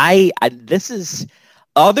 I mean, I this is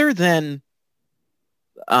other than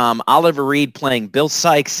Oliver Reed playing Bill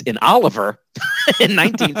Sykes in Oliver in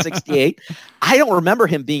 1968. I don't remember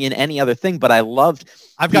him being in any other thing, but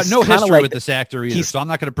I've got no history with this actor either, so I'm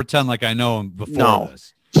not going to pretend like I know him before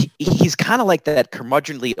this. He's kind of like that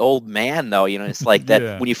curmudgeonly old man, though. You know, it's like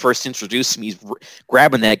that when you first introduce him, he's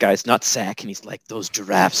grabbing that guy's nutsack, and he's like, "Those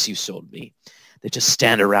giraffes you sold me, they just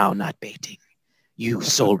stand around not baiting. You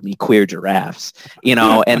sold me queer giraffes," you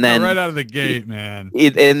know. And then right out of the gate, man.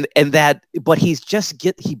 But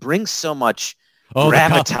he brings so much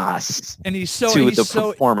gravitas, and he's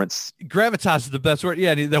performance. Gravitas is the best word.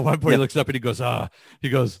 Yeah, and at one point he looks up and he goes,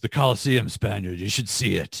 the Colosseum Spaniard. You should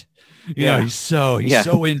see it. You know, he's so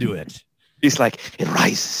into it. He's like, it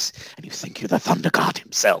rises, and you think you're the thunder god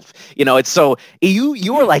himself. You know, it's so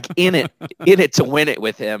you are like in it to win it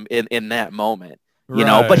with him in that moment. You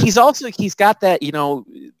know, but he's got that, you know,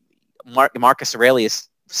 Marcus Aurelius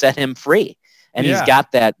set him free, and he's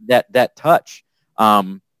got that touch.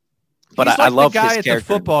 But I love the guy his at the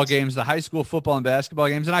football games, the high school football and basketball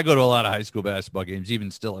games, and I go to a lot of high school basketball games,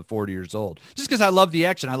 even still at 40 years old, just because I love the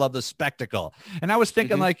action, I love the spectacle. And I was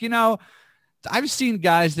thinking, like, you know, I've seen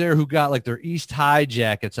guys there who got like their East High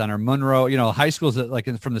jackets on, or Monroe, you know, high schools that like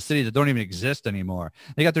from the city that don't even exist anymore.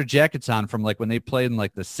 They got their jackets on from like when they played in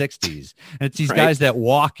like the 60s. And it's these guys that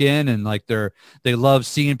walk in and like they love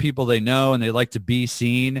seeing people they know and they like to be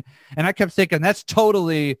seen. And I kept thinking that's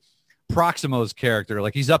totally Proximo's character.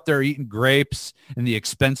 Like he's up there eating grapes in the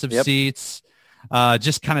expensive seats,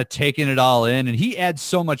 just kind of taking it all in, and he adds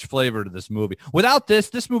so much flavor to this movie. Without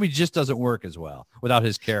this movie just doesn't work as well without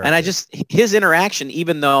his character. And his interaction,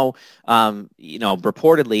 even though you know,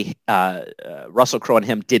 reportedly Russell Crowe and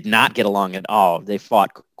him did not get along at all. They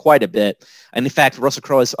fought quite a bit, and in fact Russell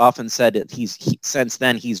Crowe has often said that since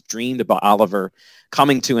then he's dreamed about Oliver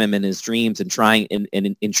coming to him in his dreams and trying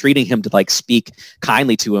and entreating him to like speak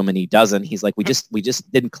kindly to him, and he doesn't. He's like, we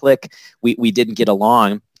just didn't click, we didn't get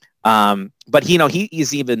along. But you know, he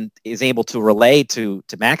is able to relay to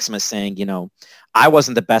Maximus, saying, you know, I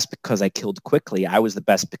wasn't the best because I killed quickly. I was the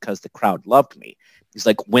best because the crowd loved me. He's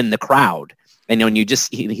like, win the crowd. And when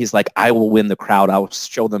he's like, I will win the crowd. I will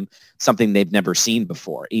show them something they've never seen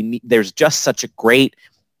before. There's just such a great,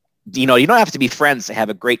 you know, you don't have to be friends to have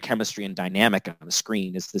a great chemistry and dynamic on the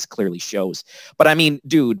screen, as this clearly shows. But I mean,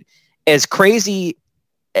 dude, as great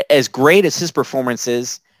as his performance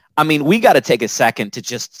is, I mean, we got to take a second to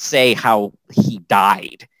just say how he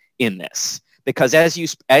died in this, because as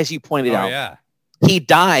you pointed out, he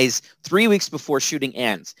dies 3 weeks before shooting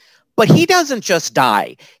ends. But he doesn't just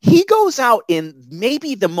die. He goes out in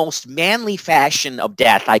maybe the most manly fashion of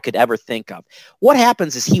death I could ever think of. What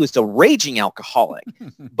happens is he was a raging alcoholic,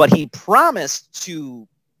 but he promised to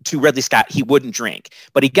Ridley Scott he wouldn't drink.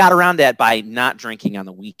 But he got around that by not drinking on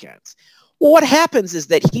the weekends. Well, what happens is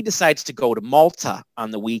that he decides to go to Malta on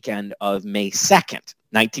the weekend of May 2nd,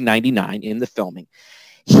 1999, in the filming.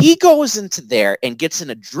 He goes into there and gets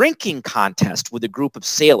in a drinking contest with a group of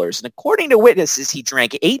sailors. And according to witnesses, he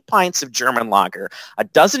drank 8 pints of German lager, a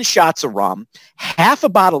dozen shots of rum, half a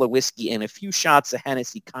bottle of whiskey, and a few shots of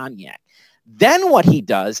Hennessy cognac. Then what he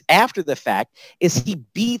does after the fact is he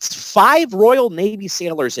beats 5 Royal Navy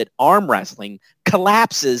sailors at arm wrestling,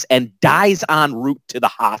 collapses, and dies en route to the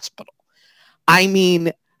hospital. I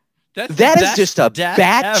mean, that is just a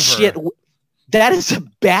batshit. That is a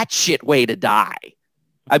batshit way to die.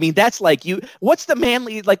 I mean, that's like what's the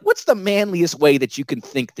manliest way that you can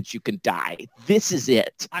think that you can die? This is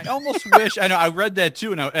it. I almost wish, I know I read that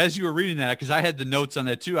too. And as you were reading that, because I had the notes on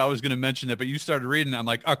that too, I was going to mention that, but you started reading it. I'm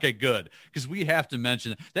like, okay, good. Because we have to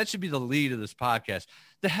mention it. That should be the lead of this podcast.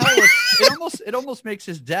 The hell it almost makes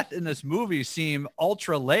his death in this movie seem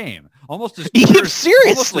ultra lame. Almost as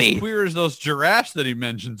queer as those giraffes that he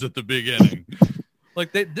mentions at the beginning.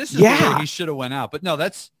 Like this is the way he should have went out. But no,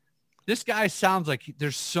 this guy sounds like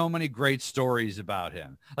there's so many great stories about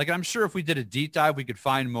him. Like, I'm sure if we did a deep dive, we could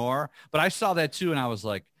find more. But I saw that too, and I was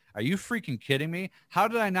like, are you freaking kidding me? How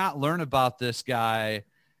did I not learn about this guy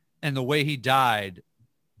and the way he died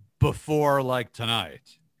before, like, tonight?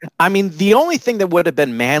 I mean, the only thing that would have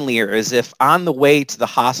been manlier is if on the way to the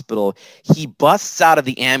hospital, he busts out of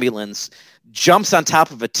the ambulance, jumps on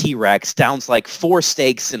top of a T-Rex, downs like 4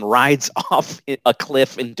 steaks, and rides off a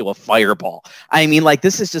cliff into a fireball. I mean, like,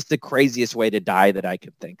 this is just the craziest way to die that I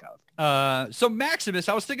could think of. So Maximus,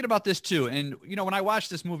 I was thinking about this too. And, you know, when I watch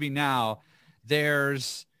this movie now,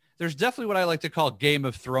 there's definitely what I like to call Game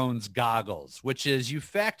of Thrones goggles, which is you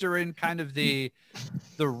factor in kind of the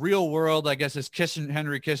real world, I guess, as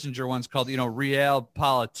Henry Kissinger once called, you know,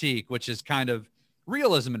 realpolitik, which is kind of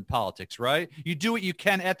realism in politics, right? You do what you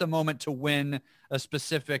can at the moment to win a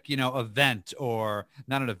specific, you know, event, or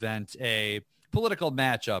not an event, a political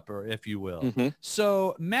matchup, or if you will. Mm-hmm.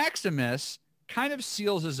 So Maximus kind of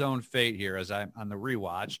seals his own fate here. As I'm on the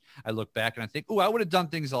rewatch, I look back and I think, oh, I would have done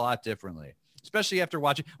things a lot differently, especially after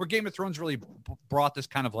watching where Game of Thrones really brought this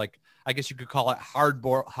kind of, like, I guess you could call it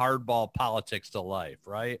hardball politics to life,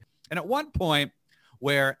 right? And at one point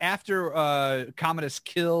where after Commodus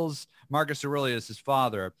kills Marcus Aurelius, his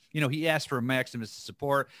father, you know, he asks for Maximus to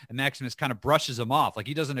support, and Maximus kind of brushes him off. Like,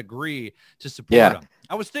 he doesn't agree to support him.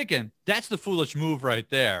 I was thinking, that's the foolish move right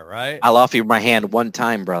there, right? I'll offer you my hand one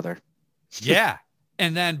time, brother. Yeah.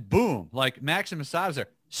 And then boom, like Maximus out there.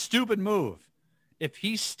 Stupid move. If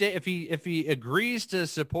he agrees to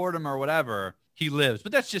support him or whatever, he lives.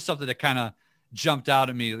 But that's just something that kind of jumped out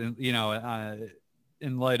at me, you know,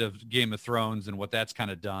 in light of Game of Thrones and what that's kind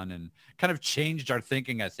of done, and kind of changed our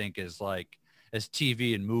thinking, I think, as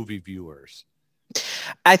TV and movie viewers.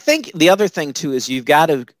 I think the other thing too is you've got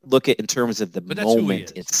to look at in terms of the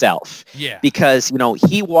moment itself. Yeah. Because, you know,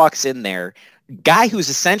 he walks in there, guy who's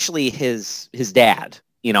essentially his dad,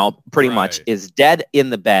 you know, pretty much is dead in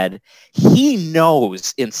the bed. He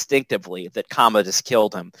knows instinctively that Commodus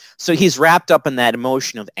killed him. So he's wrapped up in that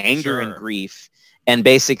emotion of anger and grief. And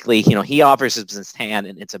basically, you know, he offers his hand,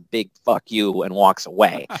 and it's a big fuck you, and walks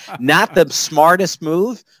away. Not the smartest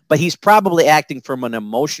move, but he's probably acting from an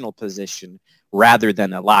emotional position rather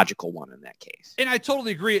than a logical one in that case. And I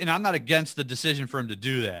totally agree. And I'm not against the decision for him to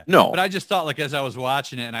do that. No. But I just thought, like, as I was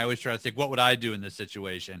watching it, and I always try to think, what would I do in this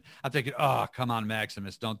situation? I'm thinking, oh, come on,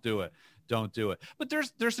 Maximus, don't do it. Don't do it. But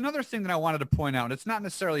there's another thing that I wanted to point out, and it's not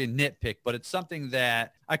necessarily a nitpick, but it's something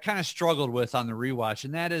that I kind of struggled with on the rewatch.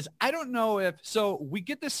 And that is, I don't know if, so we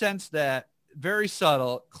get the sense that, very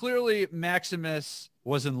subtle, clearly Maximus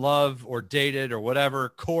was in love or dated or whatever,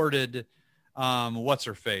 courted, what's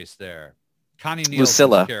her face there? Connie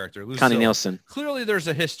Nielsen's character. Lucilla. Connie Nielsen. Clearly there's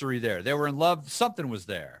a history there. They were in love. Something was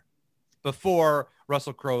there before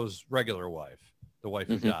Russell Crowe's regular wife, the wife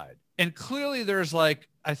who died. And clearly there's, like,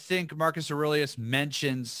 I think Marcus Aurelius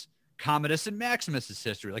mentions Commodus and Maximus's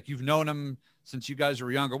history. Like, you've known him since you guys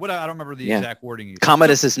were younger. What, I don't remember the exact wording.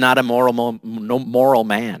 Commodus is not a moral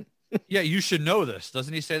man. Yeah, you should know this.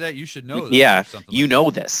 Doesn't he say that? You should know this. Yeah, you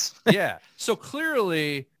know this. Yeah. So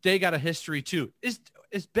clearly they got a history too.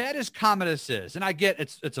 As bad as Commodus is, and I get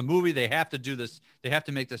it's a movie, they have to do this, they have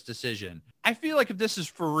to make this decision. I feel like if this is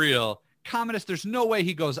for real, Commodus, there's no way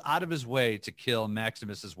he goes out of his way to kill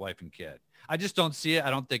Maximus's wife and kid. I just don't see it. I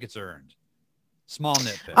don't think it's earned. Small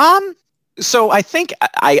nitpick. So I think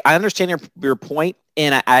I understand your point,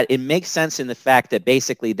 and it makes sense in the fact that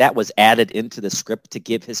basically that was added into the script to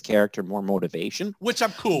give his character more motivation, which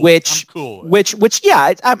I'm cool.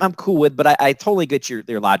 Yeah, I'm cool with. But I totally get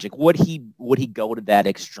your logic. Would he go to that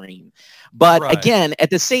extreme? But again, at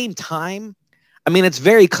the same time, I mean, it's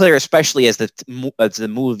very clear, especially as the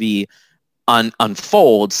movie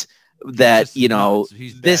unfolds, that, you know,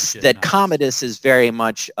 that Commodus is very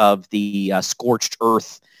much of the scorched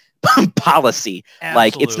earth policy. Absolutely.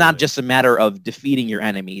 Like, it's not just a matter of defeating your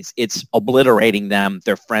enemies, it's obliterating them,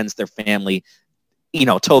 their friends, their family, you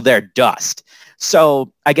know, till they're dust.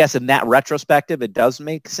 So I guess in that retrospective, it does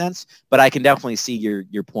make sense, but I can definitely see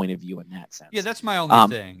your point of view in that sense. Yeah, that's my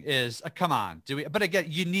only thing is, come on, but again,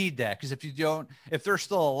 you need that, because if they're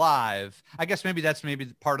still alive, I guess that's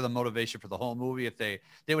part of the motivation for the whole movie. If they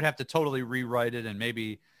would have to totally rewrite it, and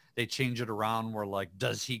maybe they change it around where, like,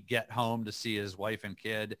 does he get home to see his wife and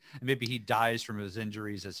kid? And maybe he dies from his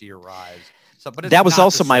injuries as he arrives. So, but that was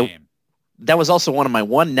also one of my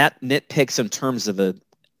nitpicks in terms of the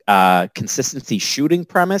consistency shooting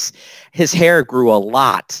premise. His hair grew a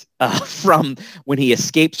lot from when he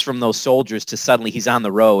escapes from those soldiers to suddenly he's on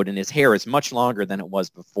the road, and his hair is much longer than it was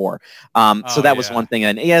before. So that was one thing.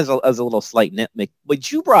 And he has a little slight nitpick.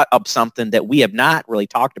 But you brought up something that we have not really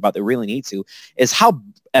talked about that we really need to, is how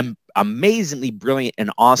amazingly brilliant and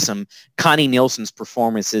awesome Connie Nielsen's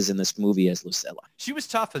performance is in this movie as Lucilla. She was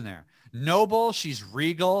tough in there. noble. She's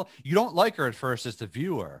regal. You don't like her at first as the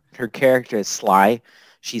viewer. Her character is sly.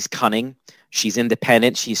 She's cunning. She's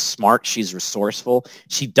independent. She's smart. She's resourceful.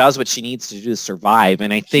 She does what she needs to do to survive.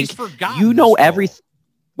 And I think She's forgotten you know this role. everything.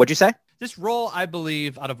 What'd you say? This role, I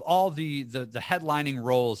believe, out of all the headlining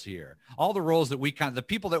roles here, all the roles that the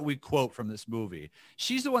people that we quote from this movie,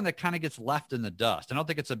 she's the one that kind of gets left in the dust. I don't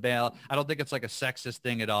think it's I don't think it's like a sexist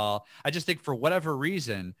thing at all. I just think for whatever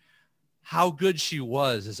reason, how good she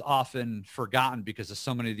was is often forgotten because of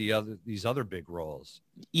so many of these other big roles.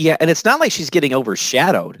 Yeah, and it's not like she's getting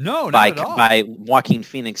overshadowed not by at all. by Joaquin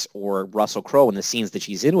Phoenix or Russell Crowe in the scenes that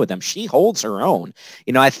she's in with them. She holds her own.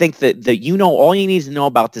 I think that all you need to know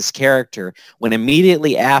about this character when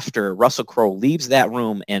immediately after Russell Crowe leaves that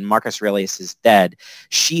room and Marcus Aurelius is dead,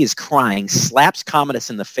 she is crying, slaps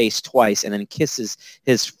Commodus in the face twice, and then kisses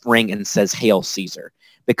his ring and says, "Hail Caesar,"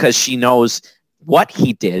 because she knows what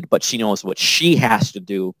he did, but she knows what she has to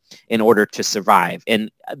do in order to survive. And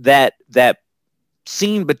that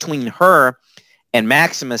scene between her and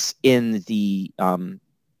Maximus in the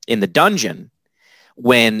dungeon,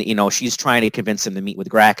 when she's trying to convince him to meet with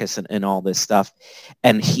Gracchus and all this stuff,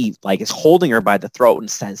 and he is holding her by the throat and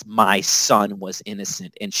says, "My son was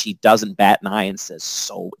innocent," and she doesn't bat an eye and says,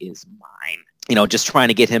 "So is mine." Just trying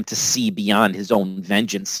to get him to see beyond his own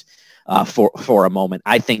vengeance for a moment.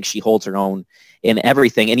 I think she holds her own in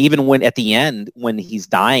everything. And even when at the end, when he's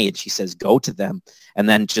dying, she says, "Go to them," and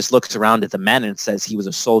then just looks around at the men and says, "He was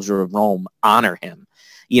a soldier of Rome. Honor him."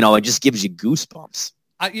 It just gives you goosebumps.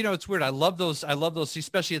 It's weird. I love those,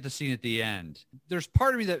 especially at the scene at the end. There's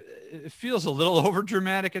part of me that it feels a little over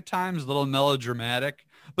dramatic at times, a little melodramatic,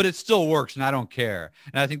 but it still works and I don't care.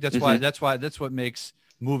 And I think that's what makes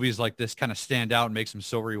movies like this kind of stand out and makes them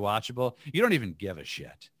so rewatchable. You don't even give a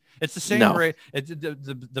shit. It's the same way.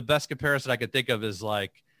 The best comparison I could think of is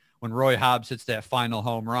like when Roy Hobbs hits that final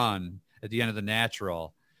home run at the end of The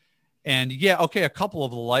Natural. And a couple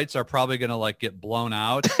of the lights are probably going to get blown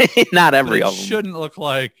out. Not every of them. It shouldn't look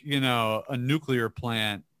like, a nuclear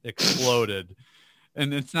plant exploded.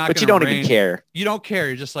 And it's not. But you don't even care. You don't care.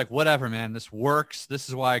 You're just like, whatever, man. This works. This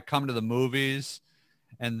is why I come to the movies.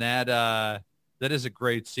 And that is a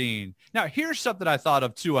great scene. Now, here's something I thought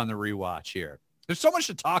of too on the rewatch here. There's so much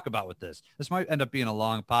to talk about with this. This might end up being a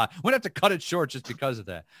long pod. We're going to have to cut it short just because of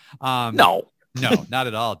that. No, not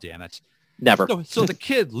at all. Damn it. Never. So the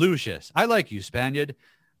kid, Lucius, I like you, Spaniard.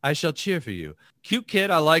 I shall cheer for you. Cute kid.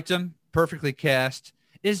 I liked him. Perfectly cast.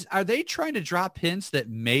 Are they trying to drop hints that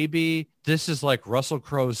maybe this is like Russell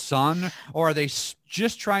Crowe's son, or are they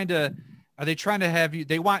just trying to have you,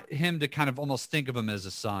 they want him to kind of almost think of him as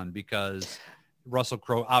a son because Russell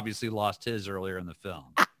Crowe obviously lost his earlier in the film.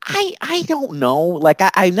 I don't know.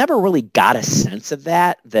 I never really got a sense of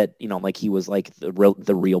that he was like the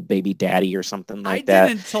real baby daddy or something like that. I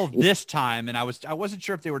didn't until this time, and I wasn't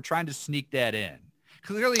sure if they were trying to sneak that in.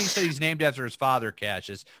 Clearly, he said he's named after his father,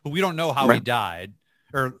 Cassius, who we don't know how he died,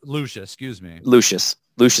 or Lucius, excuse me. Lucius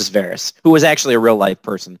Verus, who was actually a real life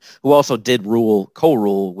person, who also did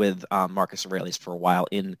co-rule with Marcus Aurelius for a while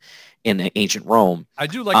in ancient Rome. I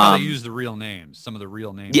do like how they use the real names, some of the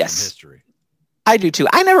real names in history. I do too.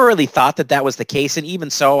 I never really thought that was the case, and even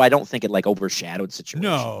so, I don't think it overshadowed situations.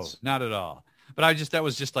 No, not at all. But that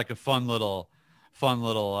was just like a fun little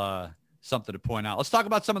something to point out. Let's talk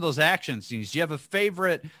about some of those action scenes. Do you have a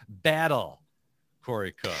favorite battle,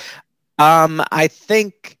 Corey Cook? I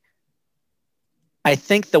think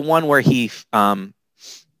the one where he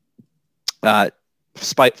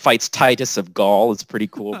fights Titus of Gaul is pretty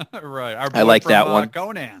cool. Right. I like that one.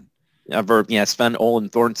 Conan. Sven Olin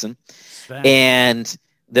Thornton. And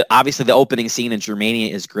obviously the opening scene in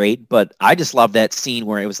Germania is great, but I just love that scene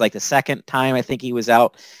where it was like the second time I think he was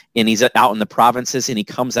out, and he's out in the provinces, and he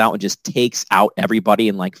comes out and just takes out everybody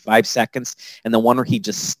in like 5 seconds. And the one where he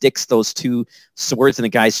just sticks those two swords in the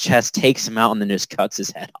guy's chest, takes him out, and then just cuts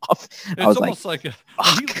his head off. It's almost like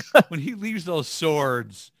when he leaves those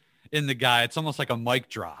swords in the guy, it's almost like a mic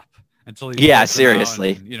drop until he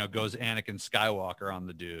seriously and, goes Anakin Skywalker on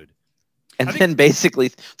the dude. And then basically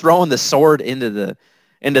throwing the sword into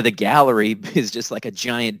the gallery is just like a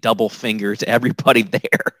giant double finger to everybody there,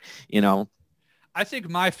 I think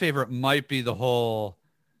my favorite might be the whole,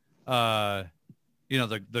 the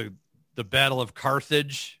Battle of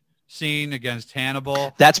Carthage scene against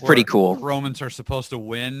Hannibal. That's pretty cool. The Romans are supposed to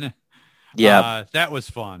win. Yeah. That was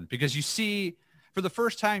fun because you see, for the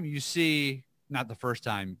first time, you see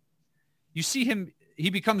him. He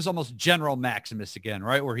becomes almost General Maximus again,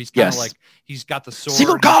 right? Where he's kind of like, he's got the sword.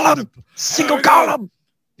 Single column.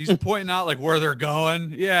 He's pointing out like where they're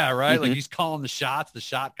going. Yeah, right. Mm-hmm. Like he's calling the shots, the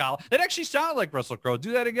shot column. It actually sounded like Russell Crowe.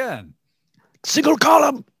 Do that again. Single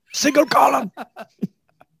column. Single column.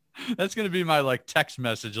 That's going to be my like text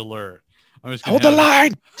message alert. I'm just Hold the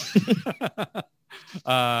line.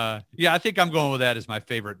 Yeah, I think I'm going with that as my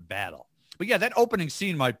favorite battle. But yeah, that opening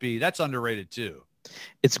scene that's underrated too.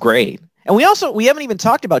 It's great. And we haven't even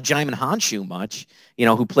talked about Jaimin Honshu much,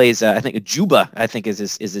 who plays, I think Juba, I think is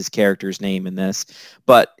his character's name in this,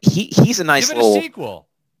 but he's a nice Give it little a sequel.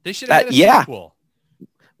 They should have had a sequel.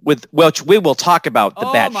 Which we will talk about the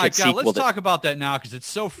batshit sequel. Let's talk about that now because it's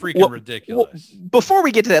so freaking ridiculous. Before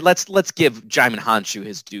we get to that, let's give Jaimin Honshu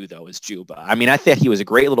his due though, as Juba. I mean, I thought he was a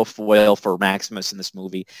great little foil for Maximus in this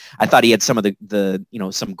movie. I thought he had some of the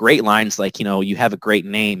some great lines like, you have a great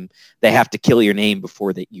name. They have to kill your name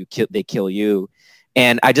before they kill you.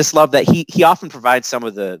 And I just love that he often provides some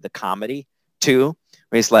of the comedy too,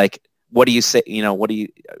 where he's like, what do you say?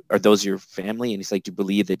 Are those your family? And he's like, do you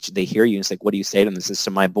believe that they hear you? And it's like, what do you say to them? This is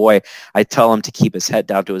to my boy. I tell him to keep his head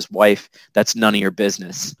down to his wife. That's none of your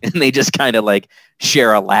business. And they just kind of like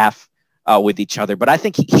share a laugh with each other. But I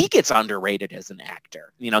think he gets underrated as an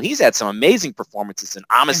actor. He's had some amazing performances in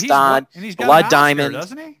Amistad, and he's got Blood an Oscar, Diamond,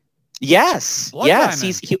 doesn't he? Yes, Blood yes.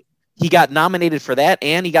 Diamond. He got nominated for that,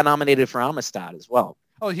 and he got nominated for Amistad as well.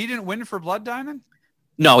 Oh, he didn't win for Blood Diamond?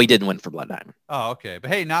 No, he didn't win for Blood Diamond. Oh, okay.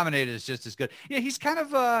 But hey, nominated is just as good. Yeah, he's kind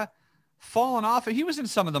of fallen off. He was in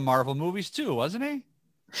some of the Marvel movies too, wasn't he?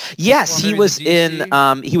 Yes, he was in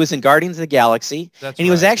Guardians of the Galaxy. That's and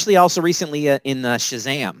he was actually also recently in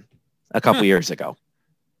Shazam a couple years ago.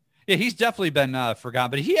 Yeah, he's definitely been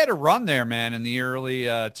forgotten. But he had a run there, man, in the early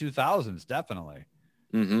 2000s, definitely.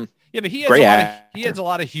 Mm-hmm. Yeah, but he has a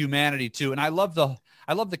lot of humanity too, and I love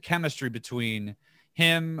the chemistry between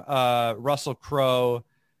him, Russell Crowe,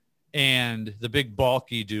 and the big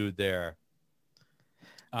bulky dude there,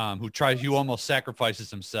 who almost sacrifices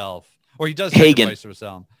himself, or he does sacrifice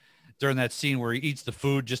himself during that scene where he eats the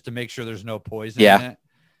food just to make sure there's no poison in it.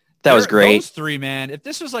 That was great. Those three, man. If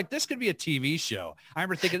this was this could be a TV show. I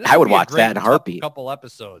remember thinking I would watch that in a heartbeat. Couple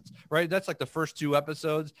episodes, right? That's like the first 2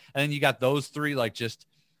 episodes, and then you got those three just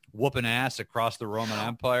whooping ass across the Roman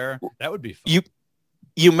Empire. That would be fun.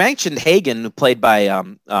 You mentioned Hagen, played by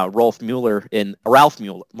Ralph Mueller in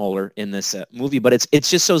this movie, but it's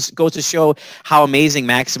just goes to show how amazing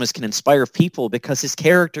Maximus can inspire people because his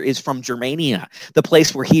character is from Germania, the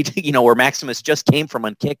place where where Maximus just came from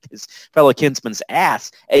and kicked his fellow kinsman's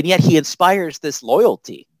ass, and yet he inspires this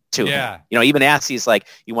loyalty to him. Even asks, he's like,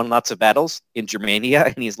 you won lots of battles in Germania?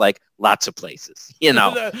 And he's like, lots of places,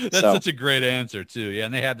 That's such a great answer too. Yeah.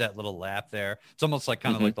 And they have that little laugh there. It's almost like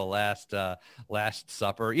kind of like the last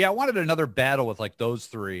supper. Yeah. I wanted another battle with those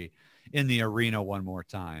three in the arena one more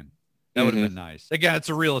time. That would have been nice. Again, it's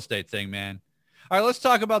a real estate thing, man. All right, let's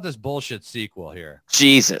talk about this bullshit sequel here.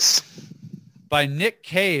 Jesus. By Nick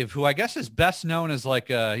Cave, who I guess is best known as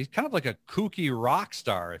he's kind of like a kooky rock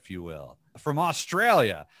star, if you will, from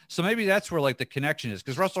Australia. So maybe that's where the connection is,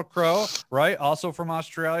 because Russell Crowe, right, also from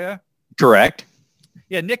Australia. Correct.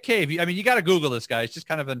 Yeah, Nick Cave. I mean, you got to Google this guy. He's just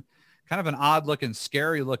kind of an odd looking,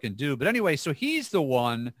 scary looking dude. But anyway, so he's the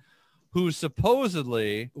one who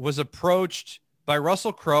supposedly was approached by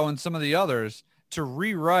Russell Crowe and some of the others to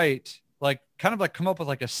rewrite, come up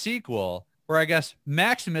with a sequel where I guess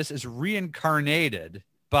Maximus is reincarnated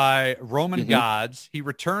by Roman gods. He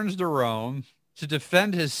returns to Rome to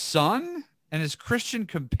defend his son and his Christian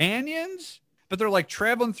companions, but they're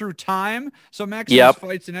traveling through time. So Maximus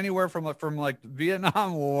fights in anywhere from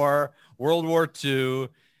Vietnam War, World War II,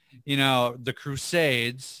 the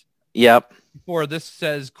Crusades. Yep. Before this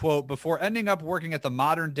says, quote, before ending up working at the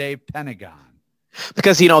modern day Pentagon.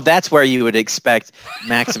 Because, that's where you would expect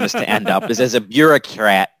Maximus to end up, is as a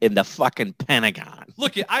bureaucrat in the fucking Pentagon.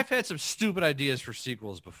 Look, I've had some stupid ideas for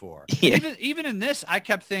sequels before. Yeah. Even in this, I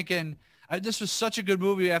kept thinking, this was such a good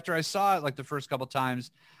movie. After I saw it the first couple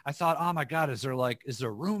times, I thought, oh my God, is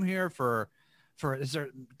there room here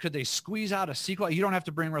could they squeeze out a sequel? You don't have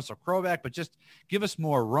to bring Russell Crowe back, but just give us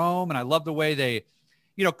more Rome. And I love the way they,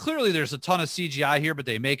 clearly there's a ton of CGI here, but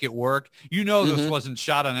they make it work. This wasn't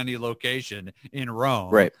shot on any location in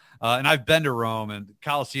Rome. Right. And I've been to Rome, and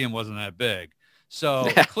Colosseum wasn't that big. So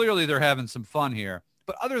clearly they're having some fun here.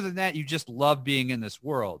 But other than that, you just love being in this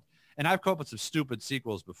world. And I've come up with some stupid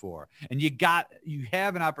sequels before. And you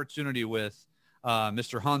have an opportunity with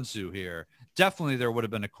Mr. Honshu here. Definitely there would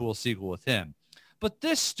have been a cool sequel with him. But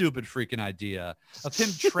this stupid freaking idea of him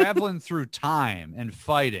traveling through time and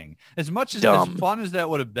fighting, as much as fun as that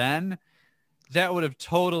would have been, that would have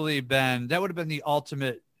been the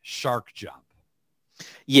ultimate shark jump.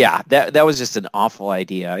 Yeah, that was just an awful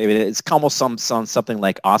idea. I mean, it's almost something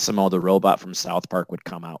like Osimo the robot from South Park would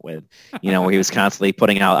come out with, where he was constantly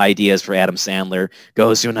putting out ideas for Adam Sandler,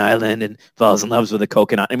 goes to an island and falls in love with a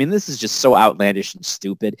coconut. I mean, this is just so outlandish and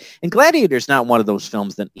stupid. And Gladiator's not one of those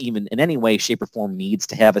films that even in any way, shape, or form needs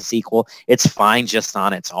to have a sequel. It's fine just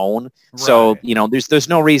on its own. Right. So, there's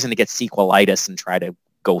no reason to get sequelitis and try to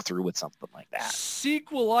go through with something like that.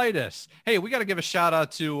 Sequelitis. Hey, we got to give a shout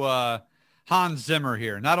out to Hans Zimmer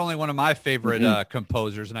here, not only one of my favorite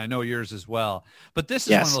composers, and I know yours as well, but this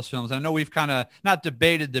is one of those films. I know we've kind of not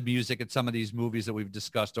debated the music at some of these movies that we've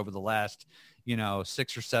discussed over the last,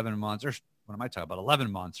 6 or 7 months, or what am I talking about,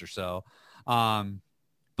 11 months or so.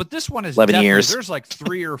 But this one is 11 years. There's like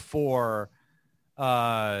 3 or 4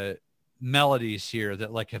 melodies here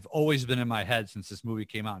that like have always been in my head since this movie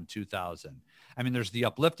came out in 2000. I mean, there's the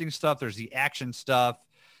uplifting stuff. There's the action stuff.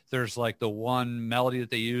 There's like the one melody that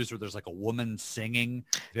they use where there's like a woman singing.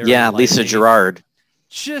 Lisa Gerrard.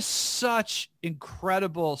 Just such an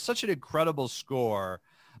incredible score.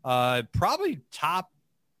 Probably top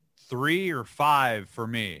 3 or 5 for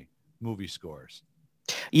me, movie scores.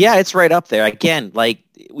 Yeah, it's right up there. Again, like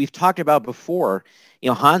we've talked about before,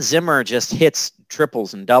 Hans Zimmer just hits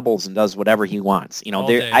triples and doubles and does whatever he wants.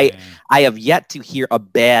 I have yet to hear a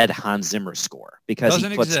bad Hans Zimmer score because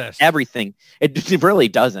he puts everything. It really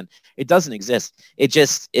doesn't. It doesn't exist. It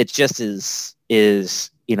just is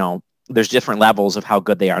there's different levels of how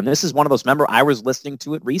good they are. And this is one of those, remember, I was listening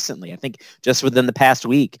to it recently, I think just within the past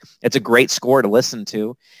week. It's a great score to listen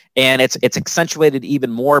to. And it's accentuated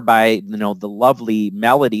even more by, the lovely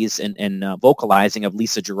melodies and vocalizing of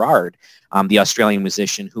Lisa Gerrard, the Australian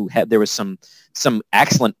musician who there was some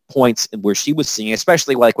excellent points where she was singing,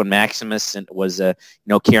 especially like when Maximus was,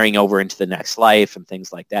 carrying over into the next life and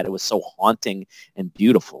things like that. It was so haunting and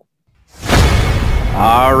beautiful.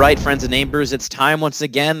 All right, friends and neighbors, it's time once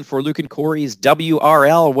again for Luke and Corey's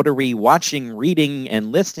WRL. What are we watching, reading,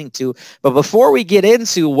 and listening to? But before we get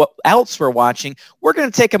into what else we're watching, we're going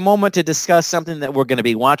to take a moment to discuss something that we're going to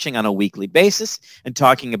be watching on a weekly basis and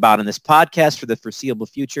talking about in this podcast for the foreseeable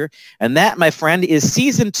future. And that, my friend, is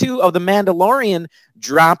Season 2 of The Mandalorian,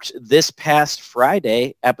 dropped this past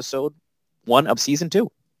Friday, Episode 1 of Season 2.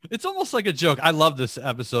 It's almost like a joke. I love this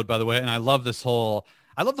episode, by the way, and I love the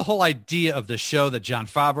whole idea of the show that Jon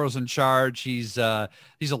Favreau's in charge. He's a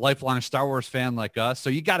lifelong Star Wars fan like us. So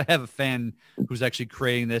you got to have a fan who's actually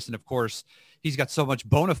creating this. And of course, he's got so much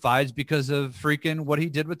bona fides because of freaking what he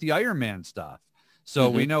did with the Iron Man stuff. So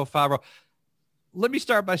we know Favreau. Let me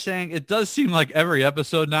start by saying it does seem like every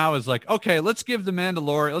episode now is like, okay, let's give the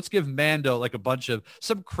Mandalorian, let's give Mando like a bunch of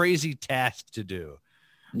some crazy task to do.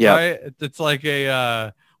 Yeah. Right? It's like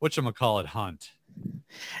a, whatchamacallit hunt.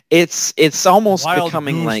 It's almost wild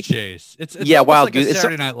becoming goose like chase. It's wild like goose. A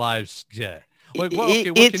Saturday Night Live. Yeah. Like, what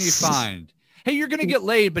can you find? Hey, you're gonna get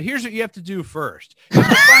laid, but here's what you have to do first. You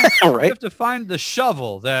have to find the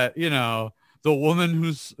shovel that the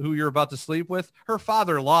woman who you're about to sleep with. Her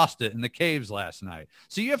father lost it in the caves last night,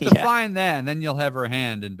 so you have to find that, and then you'll have her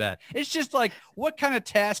hand in bed. It's just like, what kind of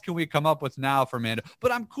task can we come up with now for Mando?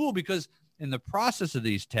 But I'm cool because in the process of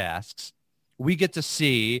these tasks, we get to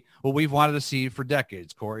see what we've wanted to see for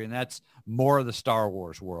decades, Corey, and that's more of the Star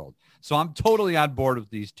Wars world. So I'm totally on board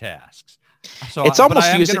with these tasks. So I am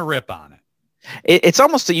going to rip on it. It's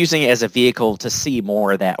almost using it as a vehicle to see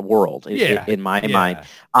more of that world, in my mind.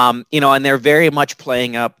 And they're very much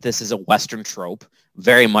playing up, this is a Western trope.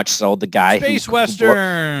 Very much so. The guy Space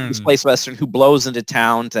Western who blows into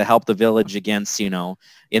town to help the village against, in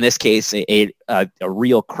this case, a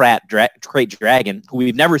real crate dragon who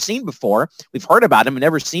we've never seen before. We've heard about him and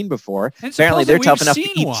never seen before. And apparently, they're tough enough to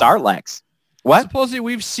eat Sarlacc. What? Supposedly,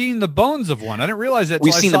 we've seen the bones of one. I didn't realize that.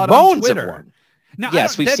 We've seen the bones of one. Now,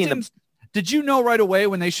 yes, we've seen them. Did you know right away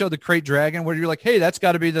when they showed the crate dragon where you're like, hey, that's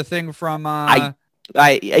got to be the thing from... when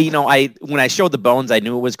I showed the bones, I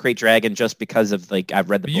knew it was Crate Dragon just because of I've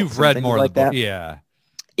read the books. You've read more like that.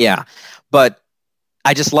 Yeah. But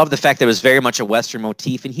I just love the fact that it was very much a Western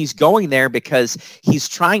motif, and he's going there because he's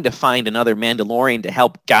trying to find another Mandalorian to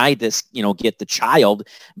help guide this, get the child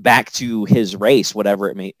back to his race,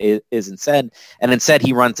 whatever it is instead. And instead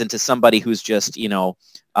he runs into somebody who's just,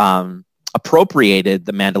 appropriated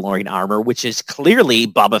the Mandalorian armor, which is clearly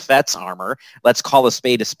Boba Fett's armor. Let's call a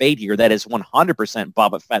spade here. That is 100%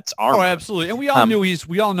 Boba Fett's armor. Oh, absolutely. And we all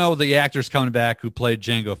we all know the actor's coming back who played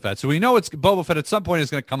Jango Fett. So we know it's Boba Fett at some point is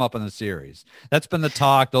going to come up in the series. That's been the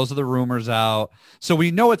talk. Those are the rumors out. So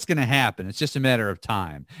we know it's going to happen. It's just a matter of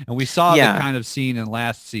time. And we saw the kind of scene in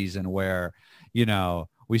last season where,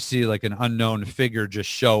 we see like an unknown figure just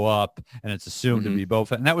show up and it's assumed to be Boba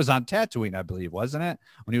Fett. And that was on Tatooine, I believe, wasn't it?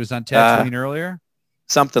 When he was on Tatooine earlier?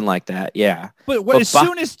 Something like that, yeah. But as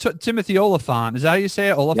soon as Timothy Olyphant, is that how you say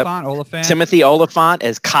it? Oliphant? Yep. Oliphant? Timothy Olyphant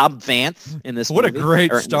as Cobb Vanth in this What movie. A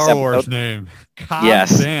great Star Wars name. Cobb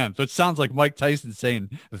Vanth. Which sounds like Mike Tyson saying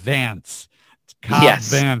Vance. It's Cobb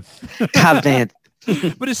Vanth. Cobb Vanth.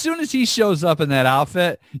 But as soon as he shows up in that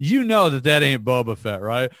outfit, you know that ain't Boba Fett,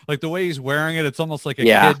 right? Like the way he's wearing it, it's almost like a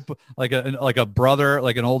kid, like a brother,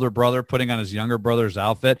 like an older brother putting on his younger brother's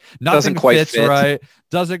outfit. Nothing fits right.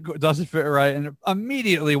 Doesn't fit right. And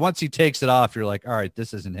immediately once he takes it off, you're like, all right,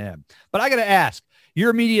 this isn't him. But I got to ask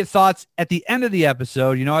your immediate thoughts at the end of the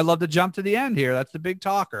episode. You know, I love to jump to the end here. That's the big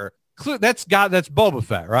talker. That's Boba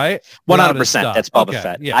Fett, right? 100%. That's Boba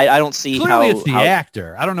Fett. Yeah. I don't see clearly it's the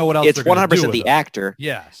actor. I don't know what else. It's 100% the actor.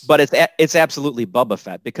 Yes, but it's absolutely Boba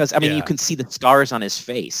Fett because I mean you can see the scars on his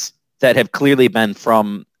face that have clearly been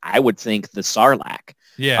from, I would think, the Sarlacc.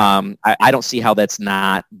 Yeah. I don't see how that's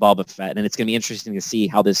not Boba Fett, and it's going to be interesting to see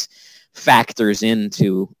how this factors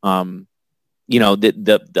into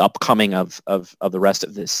the upcoming of the rest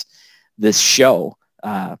of this show.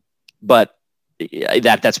 But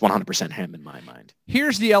that's 100% him in my mind.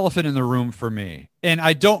 Here's the elephant in the room for me, and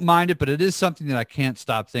I don't mind it, but it is something that I can't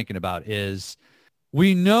stop thinking about. Is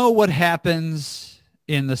we know what happens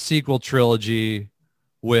in the sequel trilogy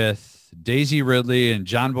with Daisy Ridley and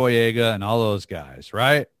John Boyega and all those guys,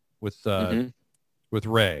 right? With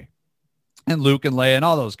Rey and Luke and Leia and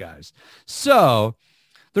all those guys. So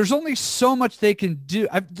there's only so much they can do.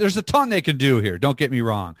 There's a ton they can do here. Don't get me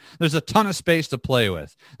wrong. There's a ton of space to play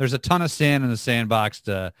with. There's a ton of sand in the sandbox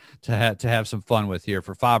to have some fun with here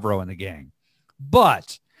for Favreau and the gang.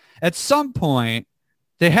 But at some point,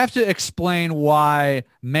 they have to explain why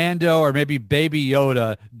Mando or maybe Baby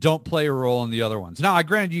Yoda don't play a role in the other ones. Now,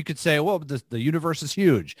 granted, you could say, well, the universe is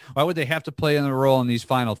huge. Why would they have to play in the role in these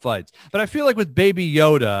final fights? But I feel like with Baby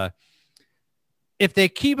Yoda, if they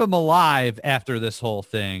keep him alive after this whole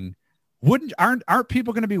thing, aren't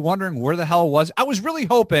people going to be wondering where the hell was? I was really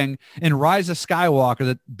hoping in Rise of Skywalker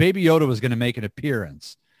that Baby Yoda was going to make an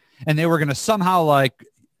appearance, and they were going to somehow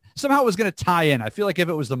it was going to tie in. I feel like if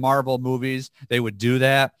it was the Marvel movies, they would do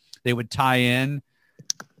that. They would tie in.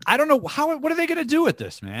 I don't know what are they going to do with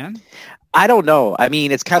this, man? I don't know. I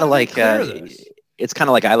mean, it's kind of like it's kind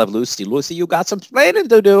of like I Love Lucy. Lucy, you got some explaining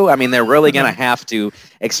to do. I mean, they're really going to have to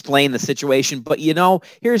explain the situation. But,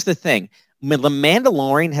 here's the thing. The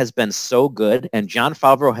Mandalorian has been so good, and Jon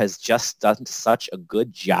Favreau has just done such a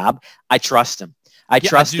good job. I trust him. I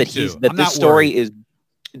trust that this story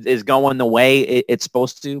is going the way it's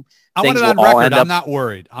supposed to. I want it on record. I'm not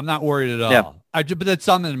worried. I'm not worried at all. Yeah. But that's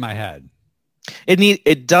something in my head.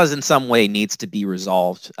 It does in some way needs to be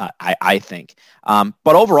resolved, I think.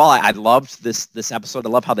 But overall, I loved this episode. I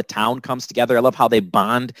love how the town comes together. I love how they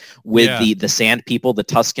bond with the Sand People, the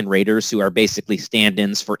Tusken Raiders, who are basically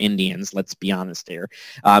stand-ins for Indians. Let's be honest here.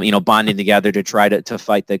 Bonding together to try to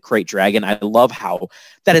fight the Krayt Dragon. I love how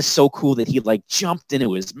that is so cool that he jumped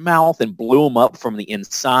into his mouth and blew him up from the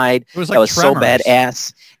inside. It was that was Tremors. So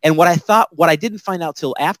badass. And what I didn't find out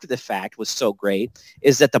till after the fact was so great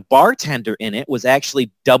is that the bartender in it was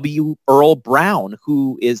actually W. Earl Brown,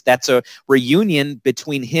 that's a reunion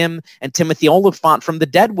between him and Timothy Olyphant from the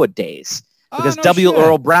Deadwood days. Because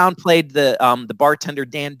Earl Brown played the bartender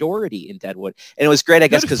Dan Doherty in Deadwood. And it was great, I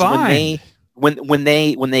guess, because when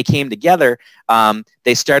they came together,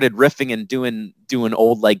 they started riffing and doing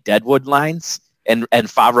old Deadwood lines. And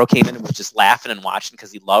Favreau came in and was just laughing and watching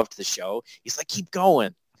because he loved the show. He's like, keep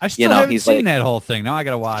going. I still haven't seen that whole thing. Now I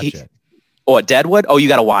got to watch it. Oh, at Deadwood? Oh, you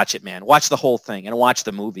got to watch it, man. Watch the whole thing and watch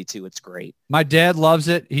the movie, too. It's great. My dad loves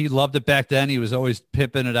it. He loved it back then. He was always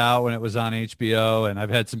pimping it out when it was on HBO, and I've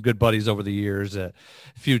had some good buddies over the years at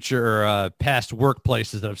past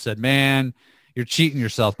workplaces that have said, man, you're cheating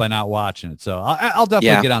yourself by not watching it. So I'll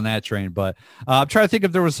definitely get on that train. But I'm trying to think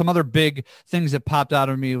if there was some other big things that popped out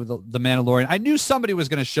of me with the Mandalorian. I knew somebody was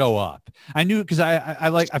going to show up. I knew because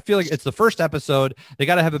I feel like it's the first episode. They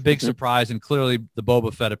got to have a big surprise, and clearly the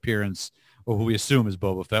Boba Fett appearance, or who we assume is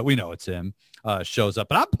Boba Fett, we know it's him, shows up.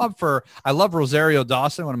 But I'm pumped I love Rosario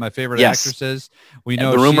Dawson, one of my favorite actresses. We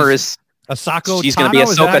know the rumor is Asako she's Tano. Going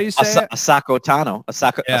to be Ahsoka Tano.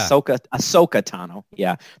 Ahsoka Tano.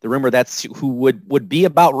 Yeah, the rumor that's who would be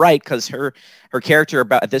about right because her character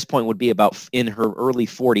about at this point would be about in her early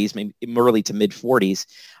 40s, maybe early to mid 40s.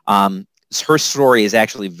 Her story is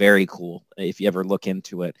actually very cool if you ever look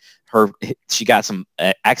into it. She got some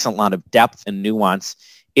excellent lot of depth and nuance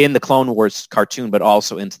in the Clone Wars cartoon, but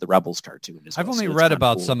also into the Rebels cartoon as well. I've only So it's read kinda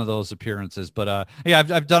about cool. some of those appearances, but yeah,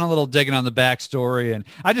 I've done a little digging on the backstory, and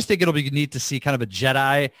I just think it'll be neat to see kind of a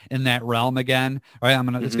Jedi in that realm again. Right?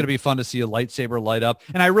 It's gonna be fun to see a lightsaber light up,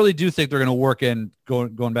 and I really do think they're gonna work in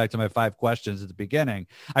going back to my 5 questions at the beginning.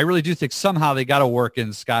 I really do think somehow they got to work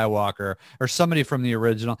in Skywalker or somebody from the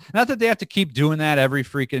original. Not that they have to keep doing that every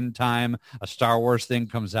freaking time a Star Wars thing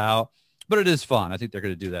comes out, but it is fun. I think they're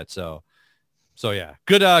gonna do that. So yeah,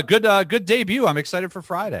 good debut. I'm excited for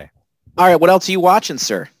Friday. All right, what else are you watching,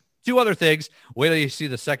 sir? 2 other things. Wait till you see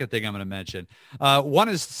the second thing I'm going to mention. One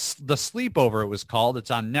is The Sleepover, it was called. It's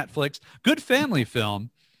on Netflix. Good family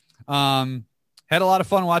film. Had a lot of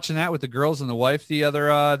fun watching that with the girls and the wife the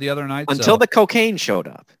other night. Until the cocaine showed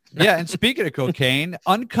up. Yeah, and speaking of cocaine,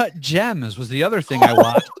 Uncut Gems was the other thing I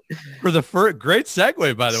watched for the first. Great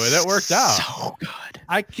segue, by the way. That worked out. So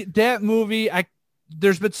good. That movie,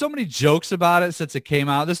 there's been so many jokes about it since it came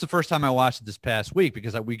out. This is the first time I watched it this past week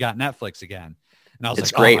because we got Netflix again. And I was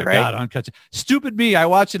It's like, great, oh my right? God, Uncut. Stupid me. I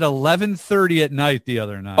watched it 11:30 at night the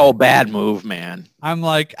other night. Oh, bad move, man. I'm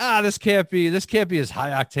like, this can't be as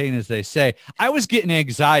high octane as they say. I was getting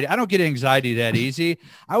anxiety. I don't get anxiety that easy.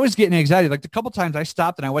 I was getting anxiety. Like the couple times I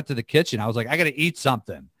stopped and I went to the kitchen, I was like, I got to eat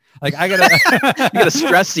something. Like I got to, You got a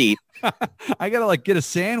stress eat. I got to like get a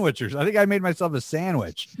sandwich or something. I think I made myself a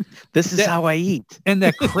sandwich. This is how I eat. And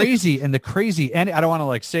the crazy, and I don't want to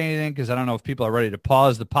like say anything because I don't know if people are ready to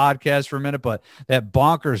pause the podcast for a minute, but that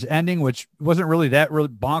bonkers ending, which wasn't really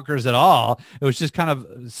bonkers at all. It was just kind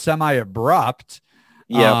of semi-abrupt.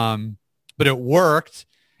 Yeah. But it worked.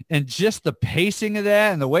 And just the pacing of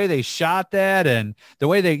that and the way they shot that and the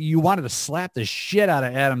way you wanted to slap the shit out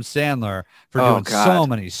of Adam Sandler for doing so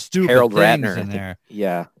many stupid Harold things Ratner, in there.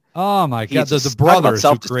 Yeah. Oh my God. The Talk about brothers who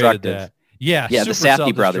created self-destructive. that. Yeah. Yeah, the super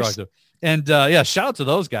Safdie brothers. self-destructive. And yeah, shout out to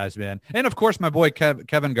those guys, man. And of course, my boy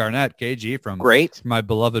Kevin Garnett, KG from my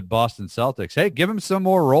beloved Boston Celtics. Hey, give him some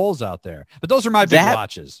more roles out there. But those are my big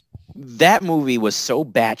watches. That movie was so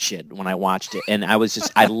batshit when I watched it, and I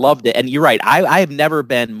loved it. And you're right. I have never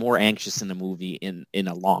been more anxious in a movie in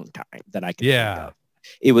a long time that I can think of.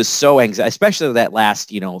 It was so anxious, especially that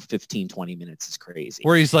last, 15, 20 minutes is crazy.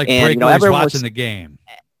 Where he's like, and, watching the game.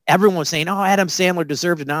 Everyone was saying, oh, Adam Sandler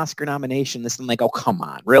deserved an Oscar nomination. This, I'm like, oh, come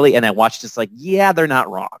on, really? And I watched this like, yeah, they're not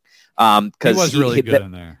wrong. He was really good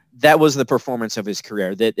in there. That was the performance of his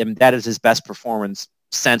career. That is his best performance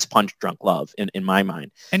since Punch Drunk Love in my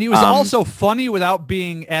mind. And he was also funny without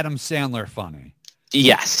being Adam Sandler funny.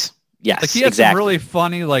 Yes. Like he had some really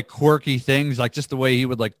funny, like quirky things, like just the way he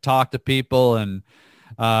would like talk to people and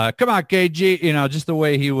come on, KG, just the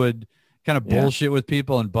way he would kind of bullshit with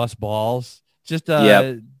people and bust balls. Just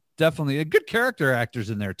definitely good character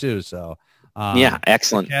actors in there too. So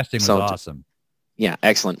excellent. Casting was awesome. Yeah,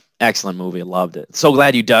 excellent movie. I loved it. So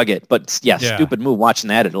glad you dug it. But stupid move watching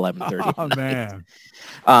that at 11:30. Oh man.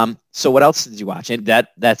 So what else did you watch? And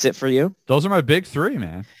that's it for you? Those are my big 3,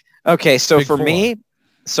 man. Okay, so Big for 4.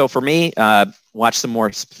 me, watch some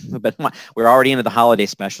more. But we're already into the holiday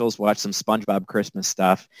specials. Watch some SpongeBob Christmas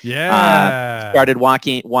stuff. Yeah. Started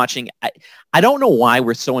watching. I don't know why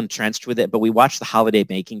we're so entrenched with it, but we watched the Holiday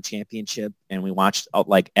Baking Championship, and we watched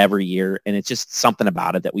like every year, and it's just something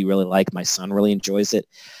about it that we really like. My son really enjoys it.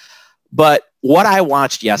 But what I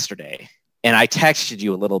watched yesterday, and I texted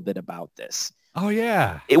you a little bit about this. Oh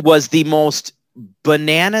yeah. It was the most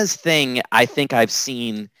bananas thing I think I've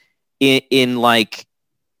seen in like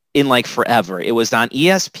forever. It was on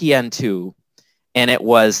ESPN2, and it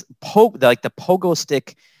was the Pogo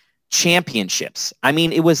Stick Championships. I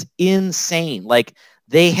mean, it was insane. Like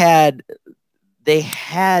they had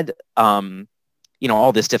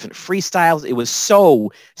all this different freestyles. It was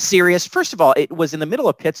so serious. First of all, it was in the middle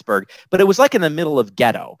of Pittsburgh, but it was like in the middle of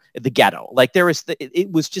the ghetto. Like there was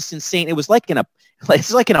it was just insane. It was like in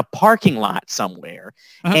a parking lot somewhere.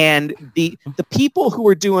 Uh-huh. And the people who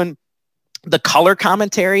were doing the color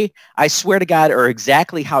commentary, I swear to God, are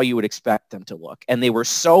exactly how you would expect them to look. And they were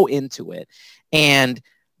so into it. And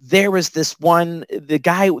there was this one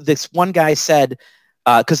guy said,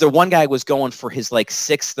 because the one guy was going for his like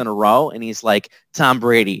 6th in a row, and he's like, Tom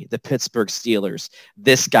Brady, the Pittsburgh Steelers,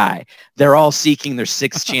 this guy, they're all seeking their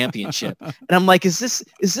 6th championship. And I'm like, is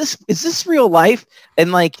this real life?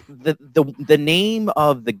 And like the name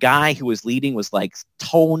of the guy who was leading was like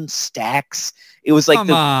Tone Stacks. It was like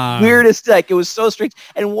weirdest, like it was so strange.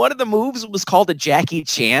 And one of the moves was called a Jackie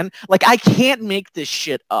Chan. Like I can't make this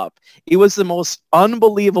shit up. It was the most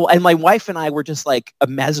unbelievable. And my wife and I were just like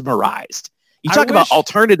mesmerized. You talk about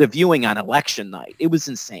alternative viewing on election night. It was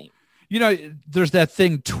insane. You know, there's that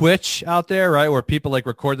thing Twitch out there, right, where people like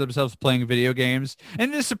record themselves playing video games,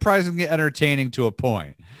 and it is surprisingly entertaining to a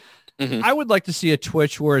point. Mhm. I would like to see a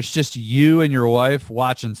Twitch where it's just you and your wife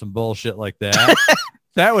watching some bullshit like that.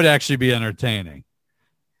 That would actually be entertaining.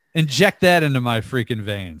 Inject that into my freaking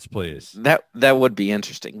veins, please. That would be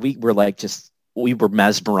interesting. We were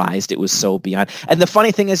mesmerized. It was so beyond. And the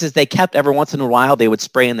funny thing is they kept every once in a while they would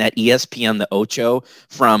spray in that ESPN the Ocho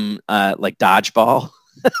from like dodgeball.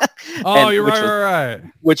 Oh, you're right.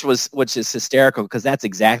 Which is hysterical because that's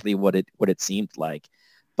exactly what it seemed like.